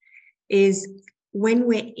charged, is when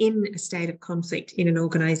we're in a state of conflict in an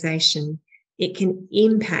organisation, it can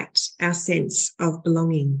impact our sense of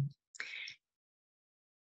belonging.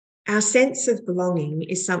 Our sense of belonging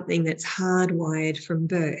is something that's hardwired from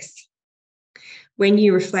birth. When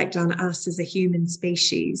you reflect on us as a human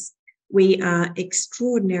species, we are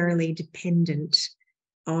extraordinarily dependent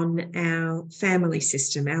on our family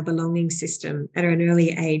system, our belonging system at an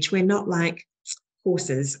early age. We're not like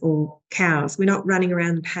horses or cows. We're not running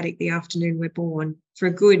around the paddock the afternoon we're born. For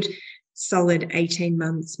a good solid 18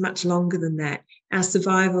 months, much longer than that, Our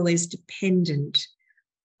survival is dependent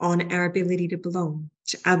on our ability to belong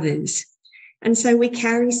to others. And so we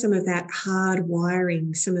carry some of that hard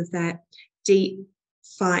wiring, some of that deep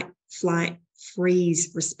fight, flight,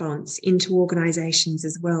 freeze response into organisations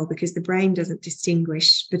as well, because the brain doesn't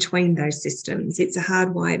distinguish between those systems. It's a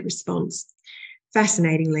hardwired response.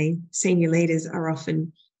 Fascinatingly, senior leaders are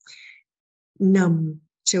often numb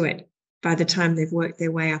to it by the time they've worked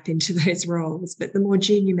their way up into those roles. But the more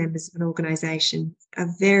junior members of an organisation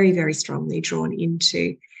are very, very strongly drawn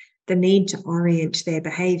into the need to orient their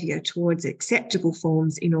behaviour towards acceptable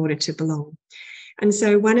forms in order to belong. And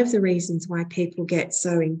so one of the reasons why people get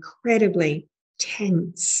so incredibly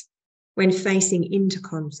tense when facing into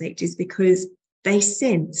conflict is because they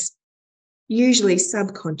sense, usually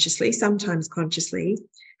subconsciously, sometimes consciously,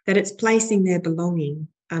 that it's placing their belonging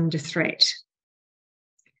under threat.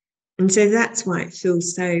 And so that's why it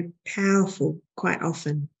feels so powerful quite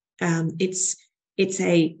often. It's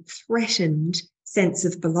a threatened sense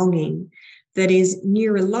of belonging that is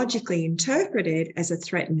neurologically interpreted as a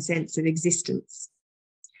threatened sense of existence.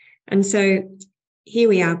 And so here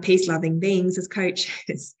we are, peace-loving beings as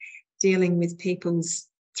coaches, dealing with people's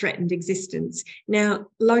threatened existence. Now,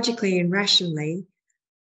 logically and rationally,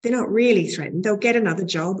 they're not really threatened. They'll get another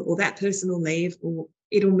job, or that person will leave, or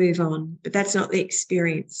it'll move on. But that's not the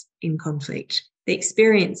experience in conflict. The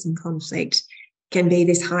experience in conflict can be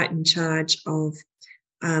this heightened charge of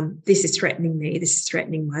this is threatening me, this is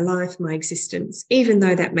threatening my life, my existence, even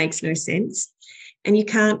though that makes no sense. And you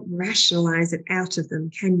can't rationalize it out of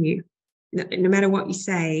them, can you? No matter what you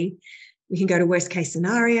say, we can go to worst case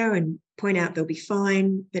scenario and point out they'll be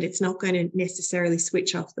fine, but it's not going to necessarily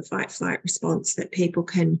switch off the fight-flight response that people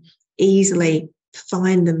can easily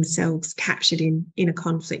find themselves captured in a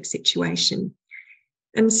conflict situation.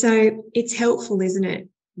 And so it's helpful, isn't it,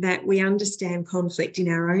 that we understand conflict in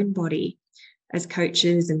our own body as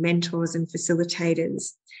coaches and mentors and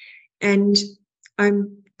facilitators. And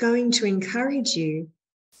I'm going to encourage you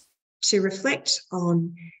to reflect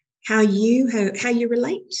on how you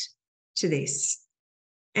relate to this.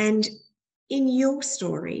 And in your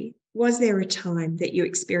story, was there a time that you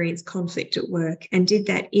experienced conflict at work, and did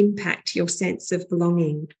that impact your sense of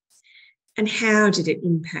belonging? And how did it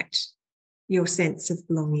impact your sense of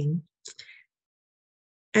belonging?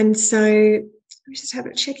 And so we just have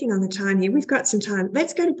it checking on the time here. We've got some time.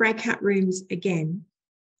 Let's go to breakout rooms again,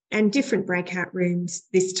 and different breakout rooms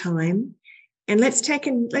this time. And let's take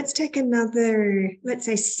another, let's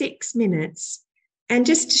say, 6 minutes, and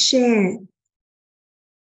just to share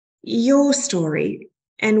your story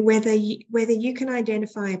and whether you can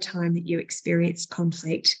identify a time that you experienced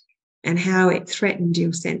conflict and how it threatened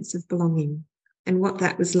your sense of belonging and what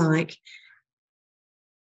that was like.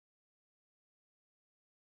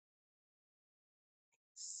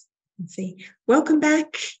 Let's see. Welcome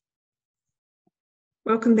back.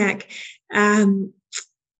 Welcome back.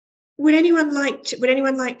 Would anyone like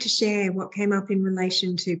to share what came up in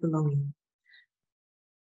relation to belonging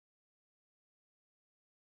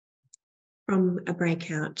from a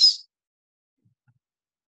breakout?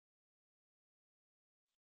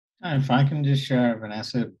 If I can just share,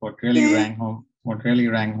 Vanessa, what really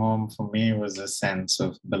rang home for me was a sense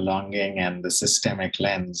of belonging and the systemic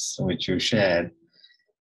lens which you shared.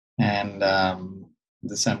 And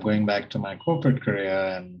this, I'm going back to my corporate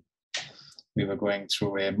career, and we were going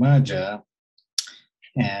through a merger,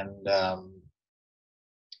 and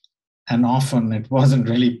often it wasn't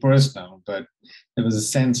really personal, but there was a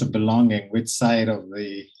sense of belonging which side of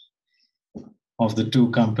the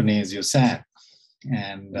two companies you sat.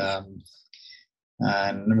 And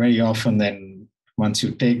very often then, once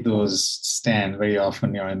you take those stands, very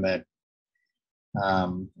often you're in that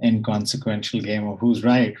inconsequential game of who's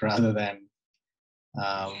right rather than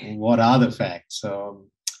what are the facts. So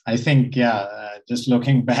I think, just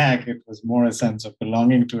looking back, it was more a sense of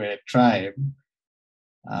belonging to a tribe,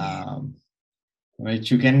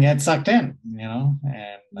 which you can get sucked in,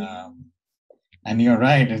 and you're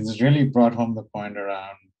right, it's really brought home the point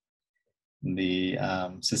around the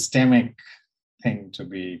systemic thing to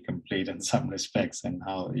be complete in some respects and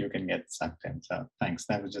how you can get sucked in. So thanks,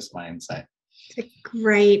 that was just my insight. A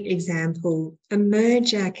great example. A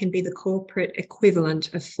merger can be the corporate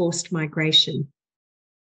equivalent of forced migration.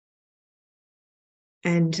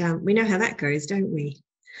 And we know how that goes, don't we?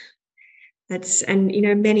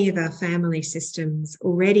 Many of our family systems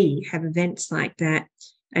already have events like that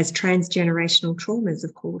as transgenerational traumas,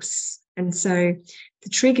 of course. And so the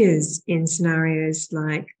triggers in scenarios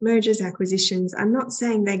like mergers, acquisitions, I'm not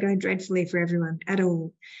saying they go dreadfully for everyone at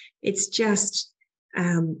all. It's just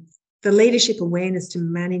the leadership awareness to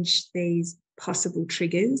manage these possible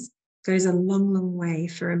triggers goes a long, long way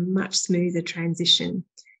for a much smoother transition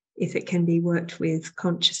if it can be worked with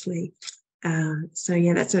consciously. So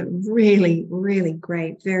yeah, that's a really, really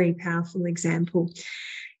great, very powerful example.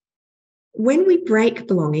 When we break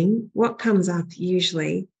belonging, what comes up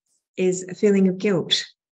usually is a feeling of guilt.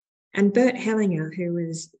 And Bert Hellinger, who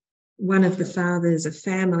was one of the fathers of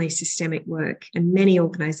family systemic work, and many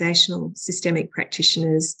organisational systemic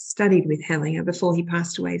practitioners studied with Hellinger before he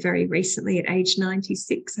passed away very recently at age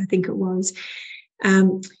 96, I think it was.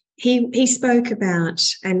 He spoke about,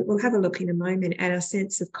 and we'll have a look in a moment, at our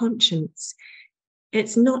sense of conscience.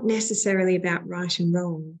 It's not necessarily about right and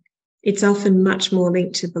wrong. It's often much more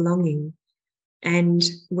linked to belonging and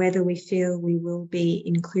whether we feel we will be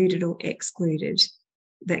included or excluded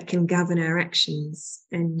that can govern our actions.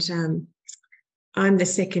 And I'm a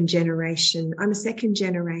second generation in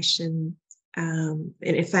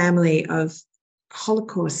a family of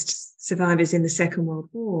Holocaust survivors in the Second World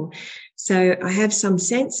War. So I have some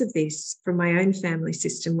sense of this from my own family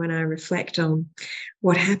system when I reflect on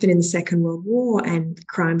what happened in the Second World War and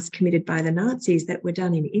crimes committed by the Nazis that were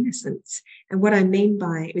done in innocence. And what I mean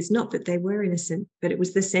by it was not that they were innocent, but it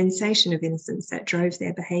was the sensation of innocence that drove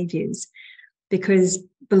their behaviours, because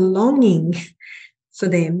belonging for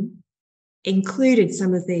them included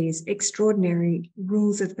some of these extraordinary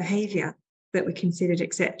rules of behaviour that were considered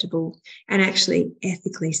acceptable and actually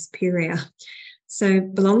ethically superior. So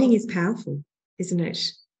belonging is powerful, isn't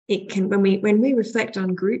it? It can, when we reflect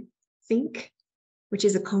on groupthink, which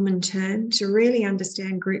is a common term, to really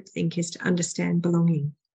understand groupthink is to understand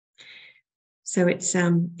belonging. So it's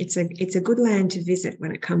a good land to visit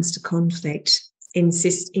when it comes to conflict in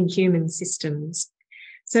human systems.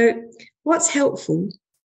 So what's helpful,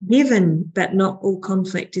 given that not all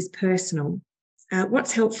conflict is personal,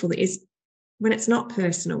 what's helpful is when it's not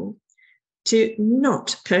personal, to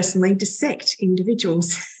not personally dissect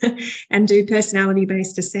individuals and do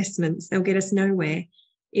personality-based assessments. They'll get us nowhere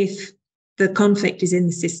if the conflict is in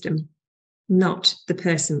the system, not the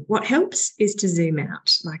person. What helps is to zoom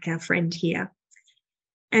out, like our friend here.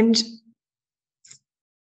 And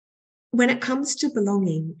when it comes to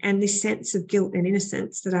belonging and this sense of guilt and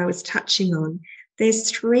innocence that I was touching on,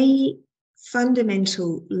 there's three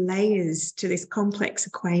fundamental layers to this complex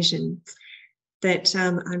equation that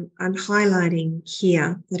I'm highlighting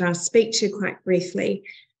here, that I'll speak to quite briefly.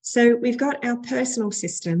 So we've got our personal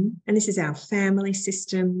system, and this is our family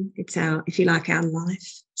system. It's our, if you like, our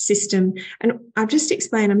life system. And I'll just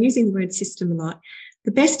explain, I'm using the word system a lot.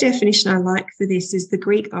 The best definition I like for this is the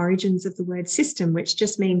Greek origins of the word system, which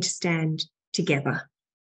just mean to stand together.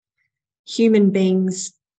 Human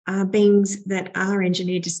beings are beings that are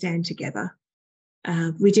engineered to stand together.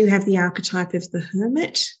 We do have the archetype of the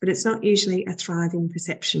hermit, but it's not usually a thriving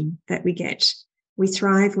perception that we get. We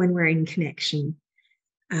thrive when we're in connection.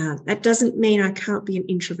 That doesn't mean I can't be an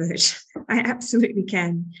introvert. I absolutely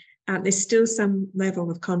can. There's still some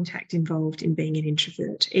level of contact involved in being an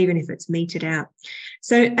introvert, even if it's meted out.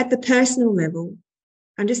 So at the personal level,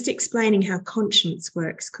 I'm just explaining how conscience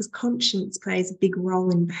works, because conscience plays a big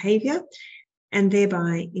role in behaviour and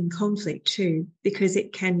thereby in conflict too, because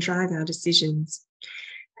it can drive our decisions.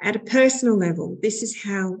 At a personal level, this is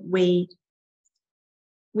how we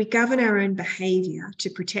govern our own behaviour to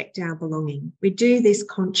protect our belonging. We do this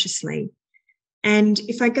consciously. And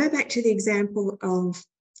if I go back to the example of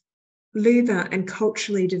LUBA and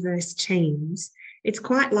culturally diverse teams, it's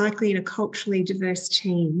quite likely in a culturally diverse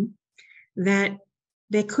team that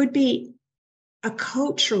there could be a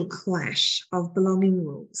cultural clash of belonging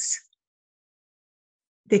rules.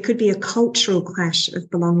 There could be a cultural clash of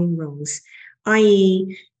belonging rules,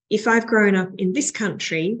 i.e., if I've grown up in this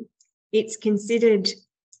country, it's considered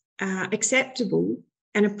acceptable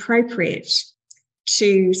and appropriate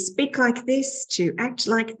to speak like this, to act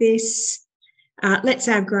like this. Let's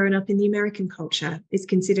say I've grown up in the American culture. It's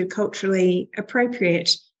considered culturally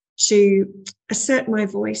appropriate to assert my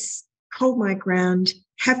voice, hold my ground,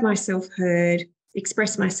 have myself heard,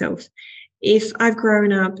 express myself. If I've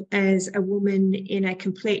grown up as a woman in a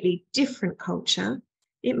completely different culture,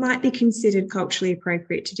 it might be considered culturally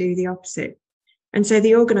appropriate to do the opposite. And so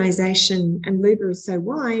the organisation, and LUBA is so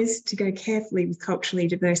wise to go carefully with culturally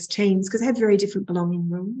diverse teams because they have very different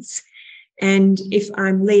belonging rules. And if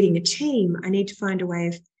I'm leading a team, I need to find a way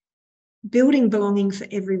of building belonging for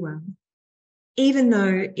everyone, even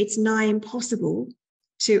though it's nigh impossible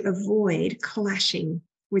to avoid clashing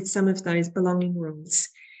with some of those belonging rules.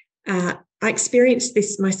 I experienced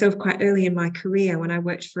this myself quite early in my career when I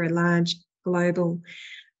worked for a large global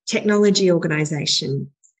technology organisation.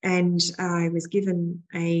 And I was given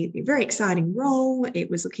a very exciting role. It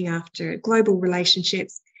was looking after global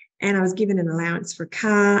relationships. and I was given an allowance for a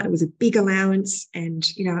car. It was a big allowance, and,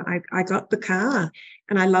 you know, I got the car,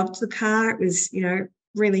 and I loved the car. It was, you know,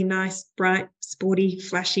 really nice, bright, sporty,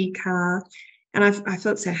 flashy car. And I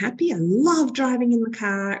felt so happy. I loved driving in the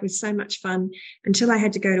car. It was so much fun until I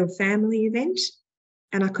had to go to a family event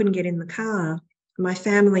and I couldn't get in the car. My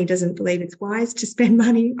family doesn't believe it's wise to spend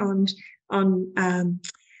money on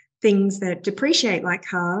things that depreciate like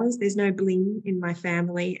cars. There's no bling in my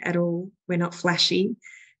family at all. We're not flashy.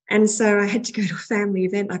 And so I had to go to a family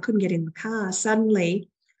event. I couldn't get in the car. Suddenly,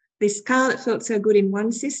 this car that felt so good in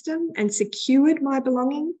one system and secured my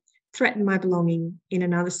belonging threatened my belonging in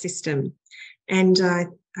another system. And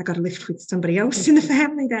I got a lift with somebody else in the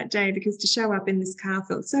family that day because to show up in this car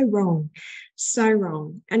felt so wrong, so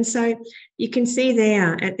wrong. And so you can see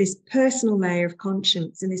there at this personal layer of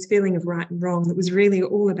conscience and this feeling of right and wrong that was really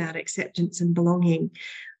all about acceptance and belonging.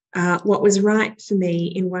 What was right for me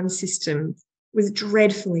in one system was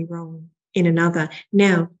dreadfully wrong in another.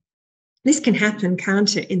 Now, this can happen,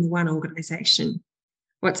 can't it, in one organisation?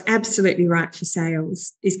 What's absolutely right for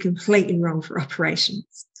sales is completely wrong for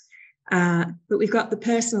operations. But we've got the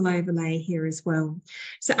personal overlay here as well.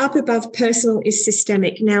 So up above personal is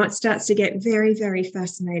systemic. Now it starts to get very, very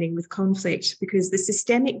fascinating with conflict, because the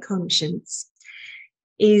systemic conscience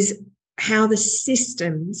is how the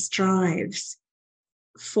system strives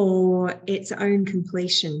for its own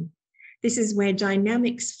completion. This is where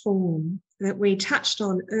dynamics form that we touched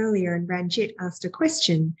on earlier, and Ranjit asked a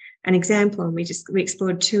question, an example, and we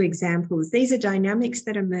explored two examples. These are dynamics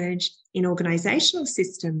that emerge in organisational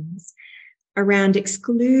systems around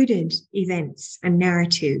excluded events and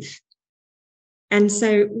narrative. And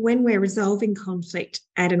so when we're resolving conflict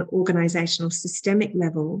at an organisational systemic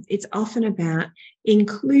level, it's often about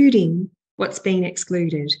including what's been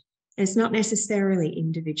excluded. It's not necessarily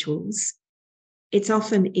individuals. It's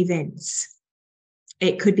often events.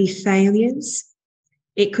 It could be failures.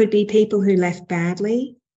 It could be people who left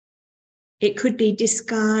badly. It could be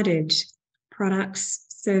discarded products,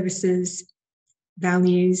 services,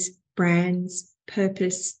 values, brands,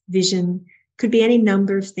 purpose, vision. Could be any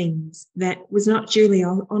number of things that was not duly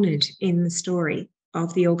honoured in the story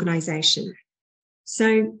of the organisation.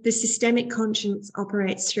 So the systemic conscience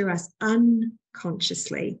operates through us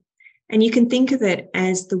unconsciously. And you can think of it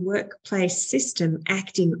as the workplace system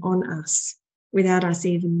acting on us without us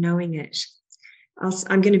even knowing it.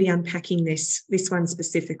 I'm going to be unpacking this one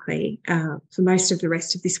specifically for most of the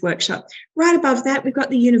rest of this workshop. Right above that, we've got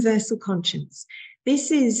the universal conscience.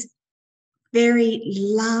 This is very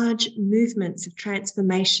large movements of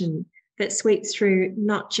transformation that sweep through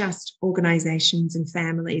not just organisations and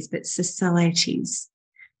families, but societies.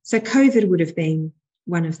 So COVID would have been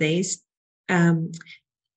one of these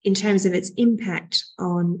in terms of its impact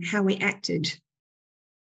on how we acted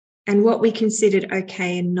and what we considered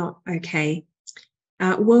okay and not okay.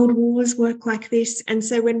 World wars work like this. And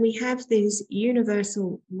so when we have these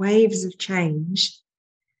universal waves of change,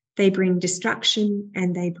 they bring destruction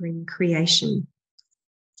and they bring creation,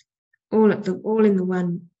 all in the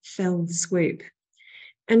one fell swoop.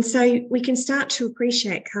 And so we can start to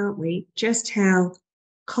appreciate, can't we, just how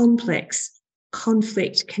complex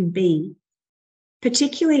conflict can be,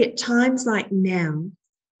 particularly at times like now,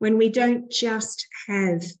 when we don't just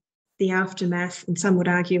have the aftermath, and some would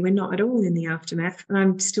argue we're not at all in the aftermath, and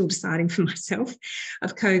I'm still deciding for myself,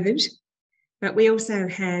 of COVID, but we also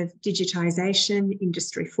have digitisation,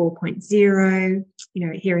 Industry 4.0. You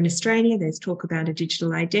know, here in Australia, there's talk about a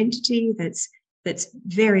digital identity that's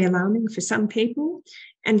very alarming for some people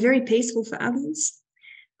and very peaceful for others.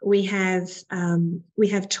 We have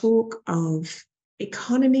talk of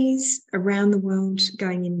economies around the world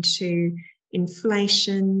going into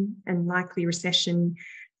inflation and likely recession.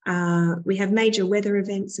 We have major weather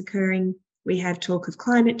events occurring. We have talk of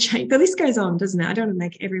climate change. The list goes on, doesn't it? I don't want to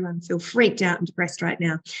make everyone feel freaked out and depressed right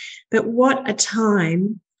now. But what a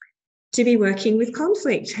time to be working with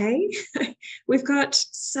conflict, hey? We've got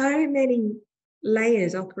so many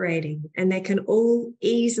layers operating, and they can all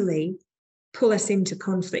easily pull us into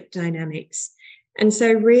conflict dynamics. And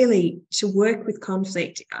so really to work with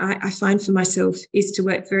conflict, I find for myself, is to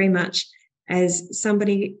work very much as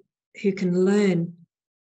somebody who can learn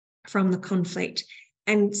from the conflict,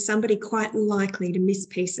 and somebody quite likely to miss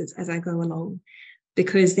pieces as I go along,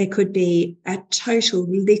 because there could be a total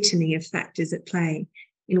litany of factors at play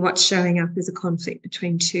in what's showing up as a conflict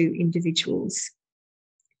between two individuals.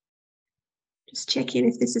 Just check in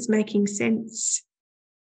if this is making sense.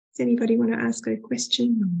 Does anybody want to ask a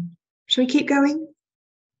question? Shall we keep going?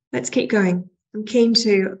 Let's keep going. I'm keen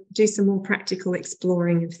to do some more practical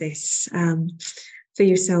exploring of this for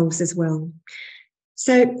yourselves as well.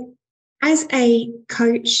 So As a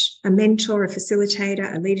coach, a mentor, a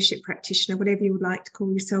facilitator, a leadership practitioner, whatever you would like to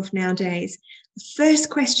call yourself nowadays, the first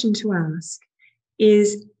question to ask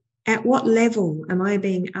is, at what level am I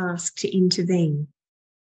being asked to intervene?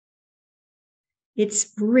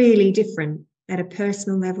 It's really different at a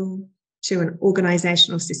personal level to an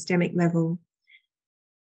organisational systemic level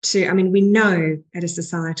to, I mean, we know at a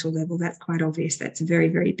societal level, that's quite obvious. That's a very,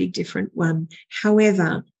 very big different one.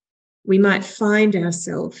 However, we might find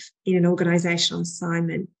ourselves in an organisational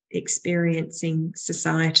assignment experiencing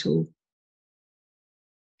societal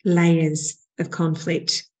layers of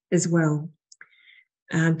conflict as well.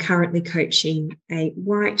 I'm currently coaching a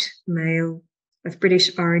white male of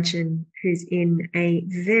British origin who's in a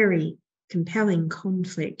very compelling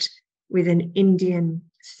conflict with an Indian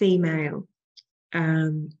female.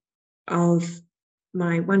 Of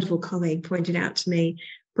my wonderful colleague pointed out to me,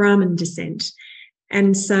 Brahmin descent.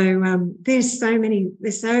 And so there's so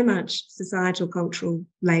much societal cultural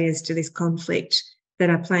layers to this conflict that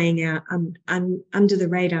are playing out under the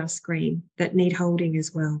radar screen that need holding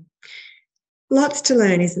as well. Lots to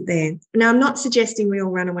learn, isn't there? Now, I'm not suggesting we all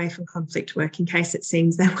run away from conflict work in case it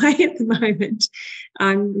seems that way at the moment.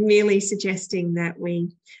 I'm merely suggesting that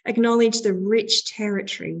we acknowledge the rich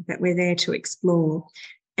territory that we're there to explore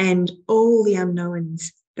and all the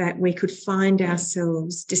unknowns that we could find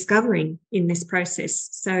ourselves discovering in this process.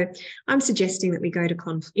 So I'm suggesting that we go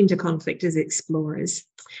into conflict as explorers.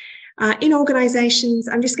 In organisations,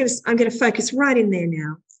 I'm going to focus right in there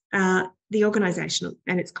now, the organisational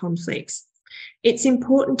and its conflicts. It's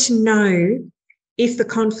important to know if the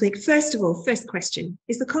conflict, first of all, first question,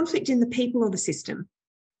 is the conflict in the people or the system?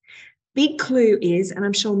 Big clue is, and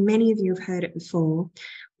I'm sure many of you have heard it before,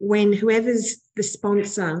 when whoever's the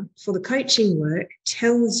sponsor for the coaching work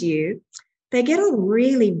tells you they get on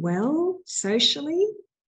really well socially,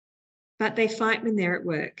 but they fight when they're at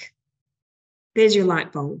work. There's your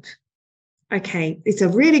light bulb. Okay, it's a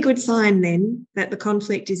really good sign then that the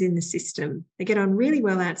conflict is in the system. They get on really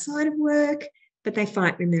well outside of work, but they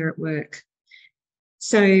fight when they're at work.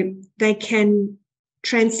 So they can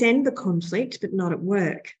transcend the conflict, but not at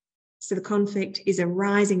work. So the conflict is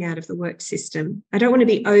arising out of the work system. I don't want to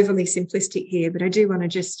be overly simplistic here, but I do want to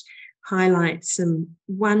just highlight some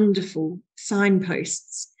wonderful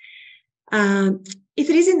signposts. If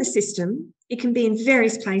it is in the system, it can be in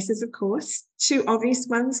various places, of course. Two obvious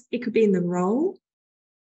ones, it could be in the role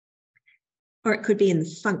or it could be in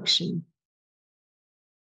the function.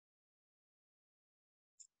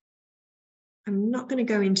 I'm not going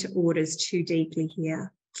to go into orders too deeply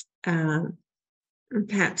here.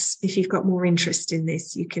 Perhaps if you've got more interest in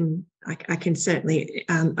this, I can certainly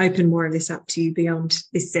open more of this up to you beyond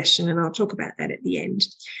this session, and I'll talk about that at the end.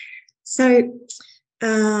 So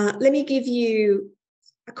let me give you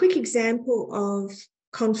a quick example of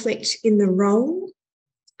conflict in the role.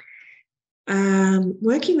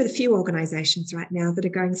 Working with a few organisations right now that are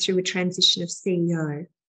going through a transition of CEO.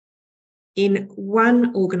 In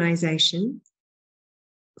one organisation,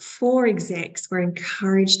 4 execs were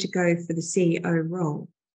encouraged to go for the CEO role.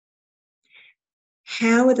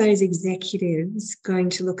 How are those executives going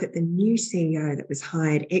to look at the new CEO that was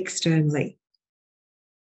hired externally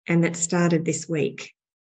and that started this week?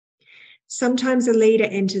 Sometimes a leader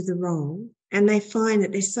enters a role and they find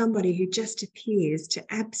that there's somebody who just appears to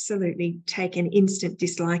absolutely take an instant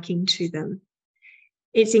disliking to them.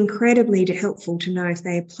 It's incredibly helpful to know if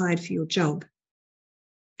they applied for your job.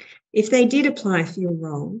 If they did apply for your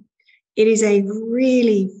role, it is a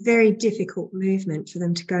really very difficult movement for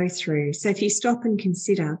them to go through. So if you stop and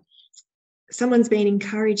consider, someone's been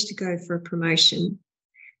encouraged to go for a promotion,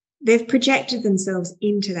 they've projected themselves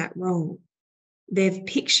into that role. They've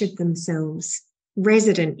pictured themselves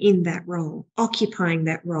resident in that role, occupying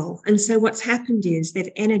that role. And so what's happened is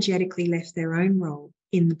they've energetically left their own role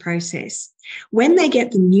in the process. When they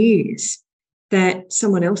get the news that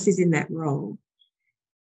someone else is in that role,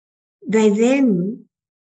 they then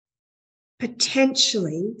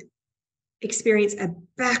potentially experience a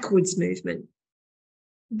backwards movement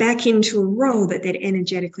back into a role that they'd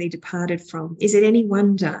energetically departed from. Is it any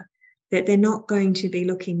wonder that they're not going to be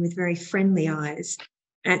looking with very friendly eyes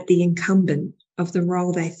at the incumbent of the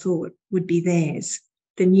role they thought would be theirs,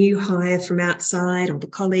 the new hire from outside or the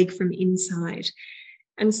colleague from inside?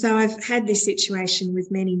 And so I've had this situation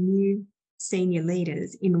with many new senior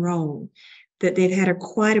leaders in role that they've had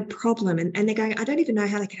quite a problem and they're going, I don't even know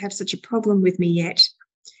how they could have such a problem with me yet.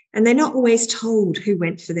 And they're not always told who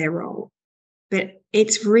went for their role, but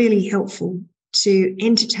it's really helpful to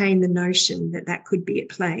entertain the notion that that could be at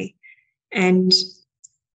play. And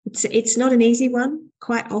it's not an easy one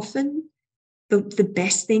quite often, the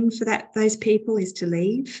best thing for those people is to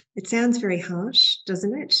leave. It sounds very harsh,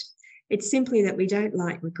 doesn't it? It's simply that we don't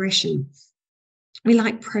like regression. We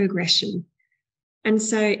like progression. And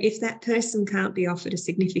so if that person can't be offered a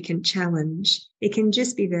significant challenge, it can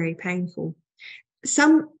just be very painful.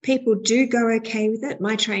 Some people do go okay with it.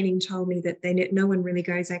 My training told me that no one really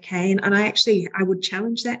goes okay. And I would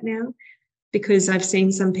challenge that now, because I've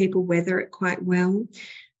seen some people weather it quite well.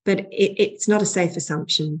 But it's not a safe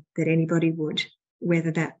assumption that anybody would weather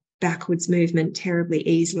that backwards movement terribly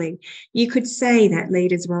easily. You could say that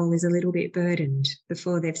leader's role is a little bit burdened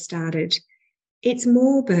before they've started. It's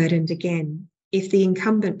more burdened again if the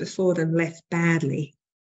incumbent before them left badly,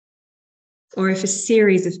 or if a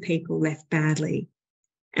series of people left badly.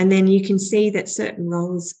 And then you can see that certain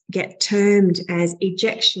roles get termed as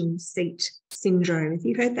ejection seat syndrome. Have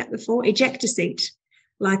you heard that before? Ejector seat.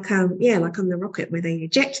 Like on the rocket where they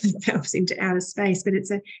eject themselves into outer space, but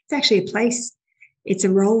it's actually a place, it's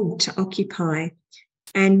a role to occupy.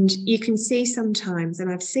 And you can see sometimes,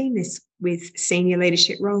 and I've seen this with senior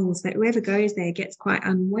leadership roles, that whoever goes there gets quite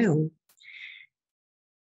unwell.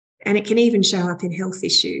 And it can even show up in health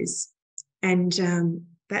issues. And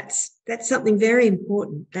that's something very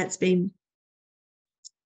important that's been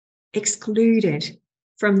excluded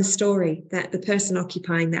from the story that the person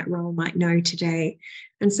occupying that role might know today.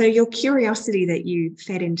 And so your curiosity that you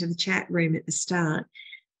fed into the chat room at the start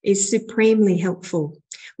is supremely helpful.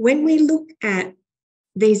 When we look at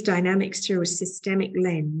these dynamics through a systemic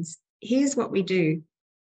lens, here's what we do.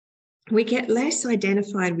 We get less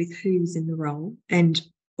identified with who's in the role and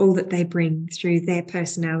all that they bring through their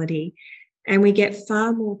personality. And we get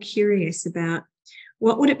far more curious about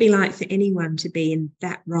what would it be like for anyone to be in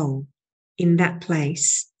that role, in that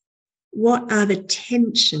place? What are the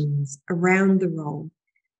tensions around the role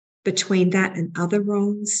between that and other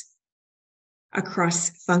roles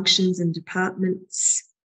across functions and departments,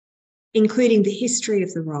 including the history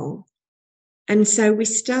of the role? And so we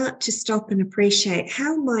start to stop and appreciate,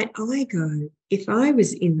 how might I go if I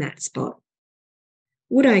was in that spot?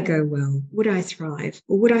 Would I go well? Would I thrive?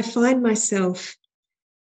 Or would I find myself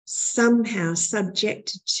somehow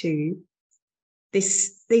subjected to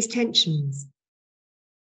these tensions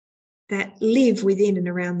that live within and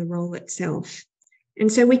around the role itself?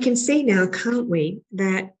 And so we can see now, can't we,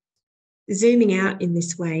 that zooming out in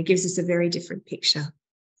this way gives us a very different picture.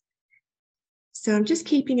 So I'm just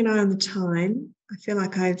keeping an eye on the time. I feel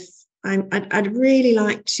like I'd really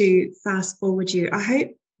like to fast forward you. I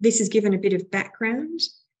hope this has given a bit of background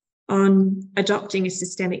on adopting a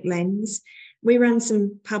systemic lens. We run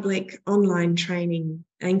some public online training,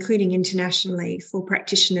 including internationally, for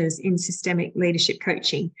practitioners in systemic leadership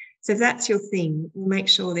coaching. So if that's your thing, we'll make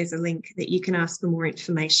sure there's a link that you can ask for more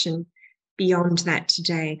information beyond that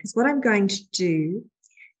today. Because what I'm going to do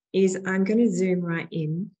is I'm going to zoom right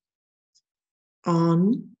in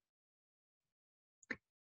on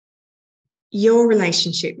your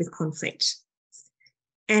relationship with conflict.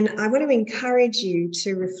 And I want to encourage you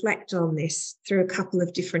to reflect on this through a couple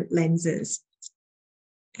of different lenses.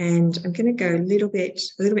 And I'm going to go a little bit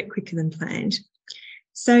quicker than planned.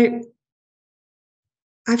 So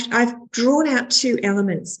I've drawn out two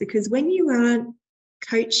elements, because when you are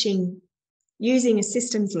coaching using a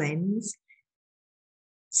systems lens,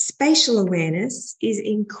 spatial awareness is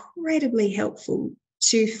incredibly helpful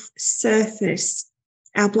to surface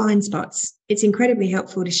our blind spots. It's incredibly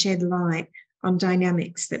helpful to shed light on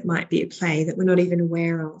dynamics that might be at play that we're not even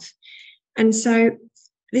aware of. And so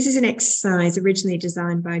this is an exercise originally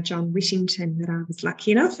designed by John Whittington that I was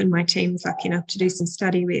lucky enough, and my team was lucky enough, to do some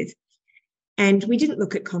study with. And we didn't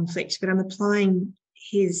look at conflict, but I'm applying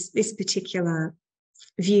this particular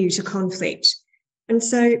view to conflict. And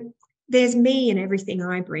so there's me and everything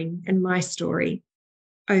I bring and my story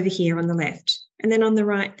over here on the left. And then on the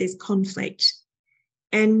right, there's conflict.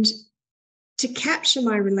 And to capture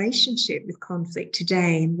my relationship with conflict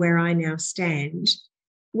today and where I now stand,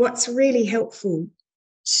 what's really helpful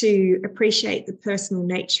to appreciate the personal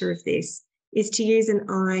nature of this is to use an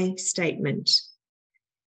I statement.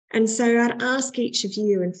 And so I'd ask each of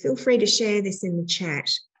you, and feel free to share this in the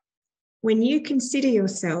chat, when you consider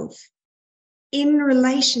yourself in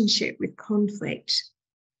relationship with conflict,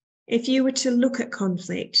 if you were to look at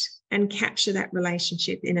conflict and capture that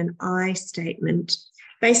relationship in an I statement,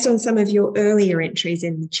 based on some of your earlier entries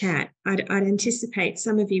in the chat, I'd anticipate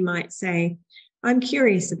some of you might say, I'm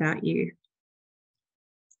curious about you.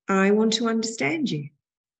 I want to understand you.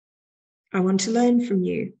 I want to learn from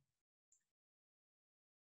you.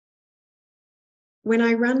 When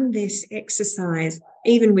I run this exercise,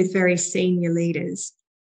 even with very senior leaders,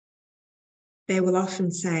 they will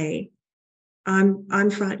often say,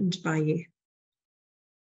 I'm frightened by you.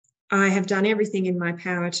 I have done everything in my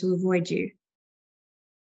power to avoid you.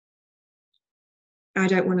 I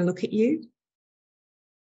don't want to look at you.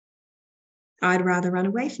 I'd rather run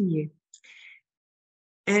away from you.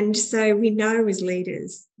 And so we know as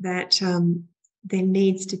leaders that there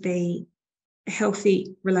needs to be a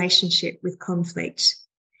healthy relationship with conflict.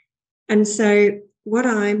 And so what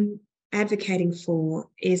I'm advocating for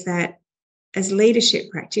is that as leadership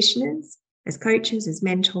practitioners, as coaches, as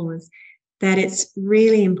mentors, that it's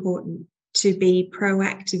really important to be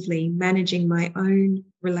proactively managing my own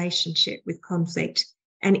relationship with conflict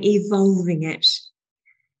and evolving it.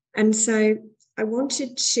 And so I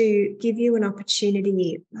wanted to give you an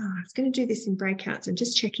opportunity. I was going to do this in breakouts. I'm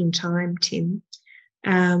just checking time, Tim.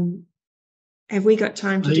 Have we got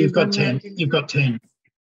time to do You've got 10. You've got 10.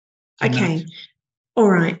 Okay. All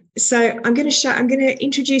right. So I'm going to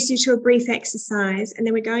introduce you to a brief exercise, and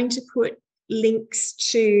then we're going to put links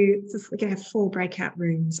to, we're going to have 4 breakout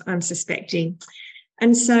rooms, I'm suspecting.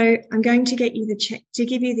 And so I'm going to get you to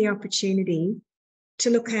give you the opportunity to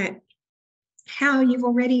look at how you've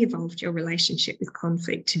already evolved your relationship with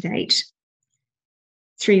conflict to date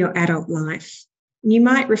through your adult life. You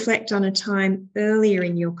might reflect on a time earlier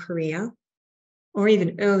in your career or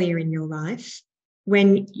even earlier in your life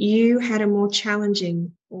when you had a more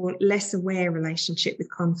challenging or less aware relationship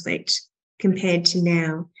with conflict compared to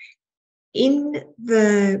now.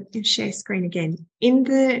 Share screen again. In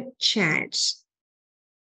the chat,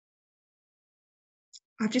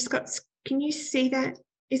 I've just got, can you see that?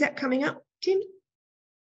 Is that coming up, Tim?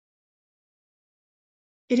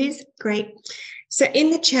 It is? Great. So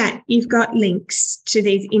in the chat, you've got links to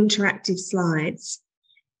these interactive slides.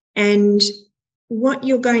 And what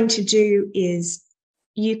you're going to do is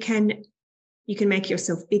you can make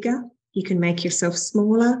yourself bigger, you can make yourself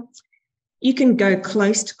smaller, you can go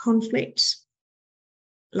close to conflict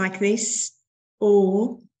like this,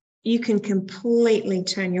 or you can completely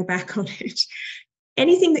turn your back on it.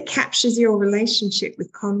 Anything that captures your relationship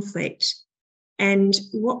with conflict and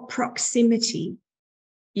what proximity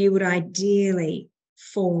you would ideally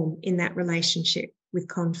form in that relationship with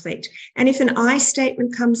conflict. And if an I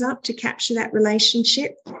statement comes up to capture that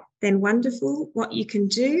relationship, then wonderful. What you can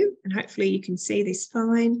do, and hopefully you can see this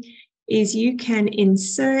fine, is you can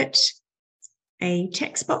insert a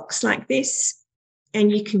text box like this,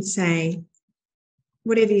 and you can say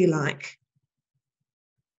whatever you like.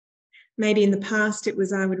 Maybe in the past it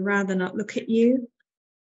was, I would rather not look at you.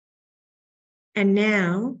 And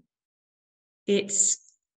now it's,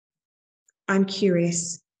 I'm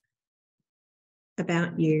curious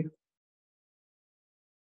about you.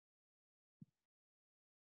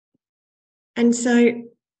 And so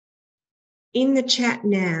in the chat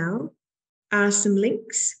now are some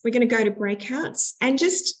links. We're going to go to breakouts, and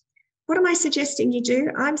just, what am I suggesting you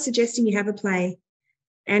do? I'm suggesting you have a play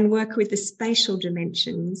and work with the spatial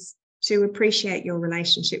dimensions to appreciate your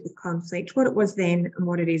relationship with conflict, what it was then and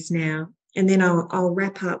what it is now. And then I'll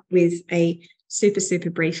wrap up with a super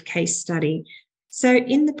brief case study. So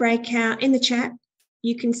in the breakout, in the chat,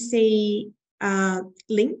 you can see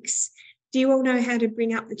links. Do you all know how to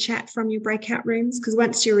bring up the chat from your breakout rooms? Because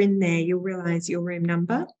once you're in there, you'll realise your room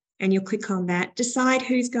number and you'll click on that. Decide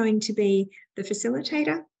who's going to be the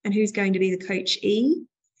facilitator and who's going to be the coachee.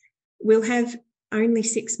 We'll have only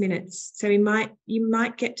 6 minutes. So you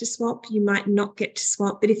might get to swap, you might not get to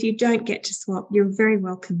swap, but if you don't get to swap, you're very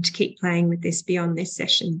welcome to keep playing with this beyond this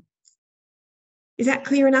session. Is that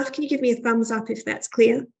clear enough? Can you give me a thumbs up if that's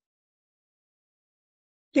clear?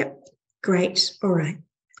 Yep, great. All right.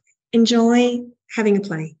 Enjoy having a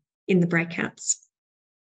play in the breakouts.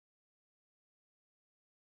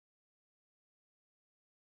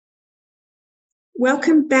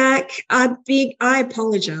 Welcome back. I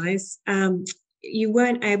apologise. You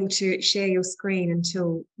weren't able to share your screen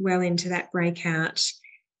until well into that breakout.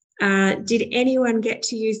 Did anyone get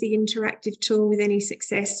to use the interactive tool with any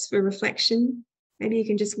success for reflection? Maybe you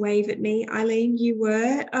can just wave at me. Eileen, you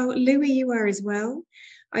were. Oh, Louie, you were as well.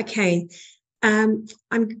 Okay.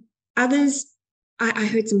 Others, I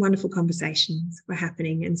heard some wonderful conversations were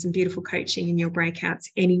happening and some beautiful coaching in your breakouts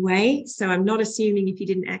anyway. So I'm not assuming if you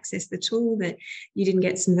didn't access the tool that you didn't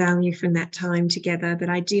get some value from that time together, but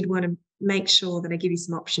I did want to make sure that I give you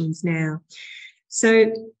some options now.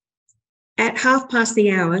 So at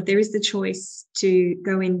 1:30, there is the choice to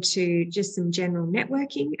go into just some general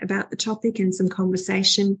networking about the topic and some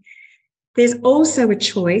conversation. There's also a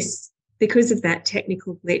choice, because of that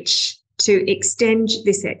technical glitch, to extend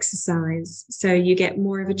this exercise so you get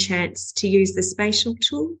more of a chance to use the spatial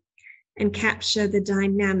tool and capture the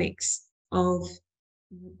dynamics of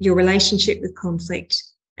your relationship with conflict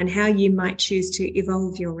and how you might choose to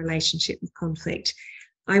evolve your relationship with conflict.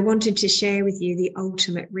 I wanted to share with you the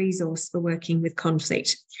ultimate resource for working with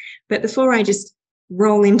conflict. But before I just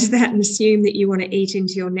roll into that and assume that you want to eat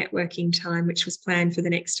into your networking time, which was planned for the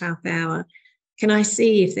next half hour, can I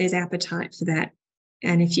see if there's appetite for that?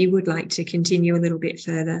 And if you would like to continue a little bit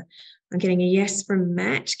further. I'm getting a yes from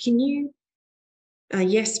Matt. Can you? A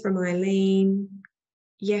yes from Eileen.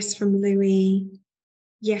 Yes from Louis.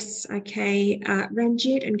 Yes, okay.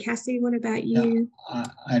 Ranjit and Cassie, what about you? Yeah,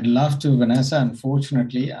 I'd love to, Vanessa.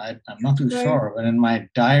 Unfortunately, I'm not too sure. But in my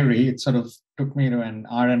diary, it sort of took me to an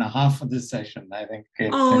hour and a half for this session. I think.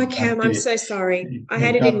 Okay. I'm so sorry. I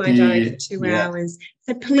had it in my diary for 2 hours.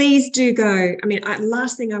 So please do go. I mean,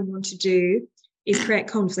 last thing I want to do is create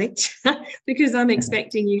conflict because I'm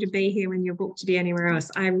expecting you to be here when you're booked to be anywhere else.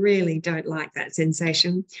 I really don't like that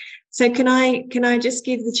sensation. So can I just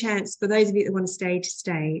give the chance for those of you that want to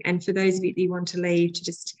stay, and for those of you that want to leave to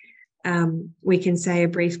just, we can say a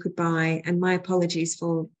brief goodbye, and my apologies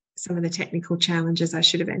for some of the technical challenges I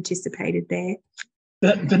should have anticipated there.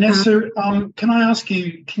 Vanessa, can I ask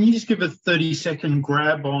you, can you just give a 30-second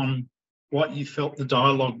grab on what you felt the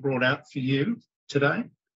dialogue brought out for you today?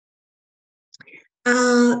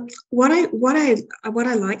 What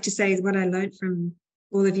I like to say is what I learned from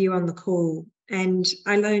all of you on the call. And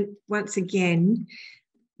I learned once again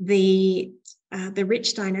the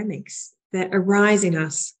rich dynamics that arise in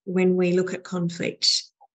us when we look at conflict.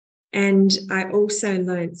 And I also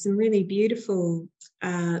learned some really beautiful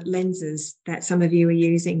lenses that some of you are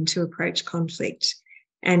using to approach conflict,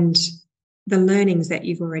 and the learnings that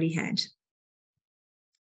you've already had.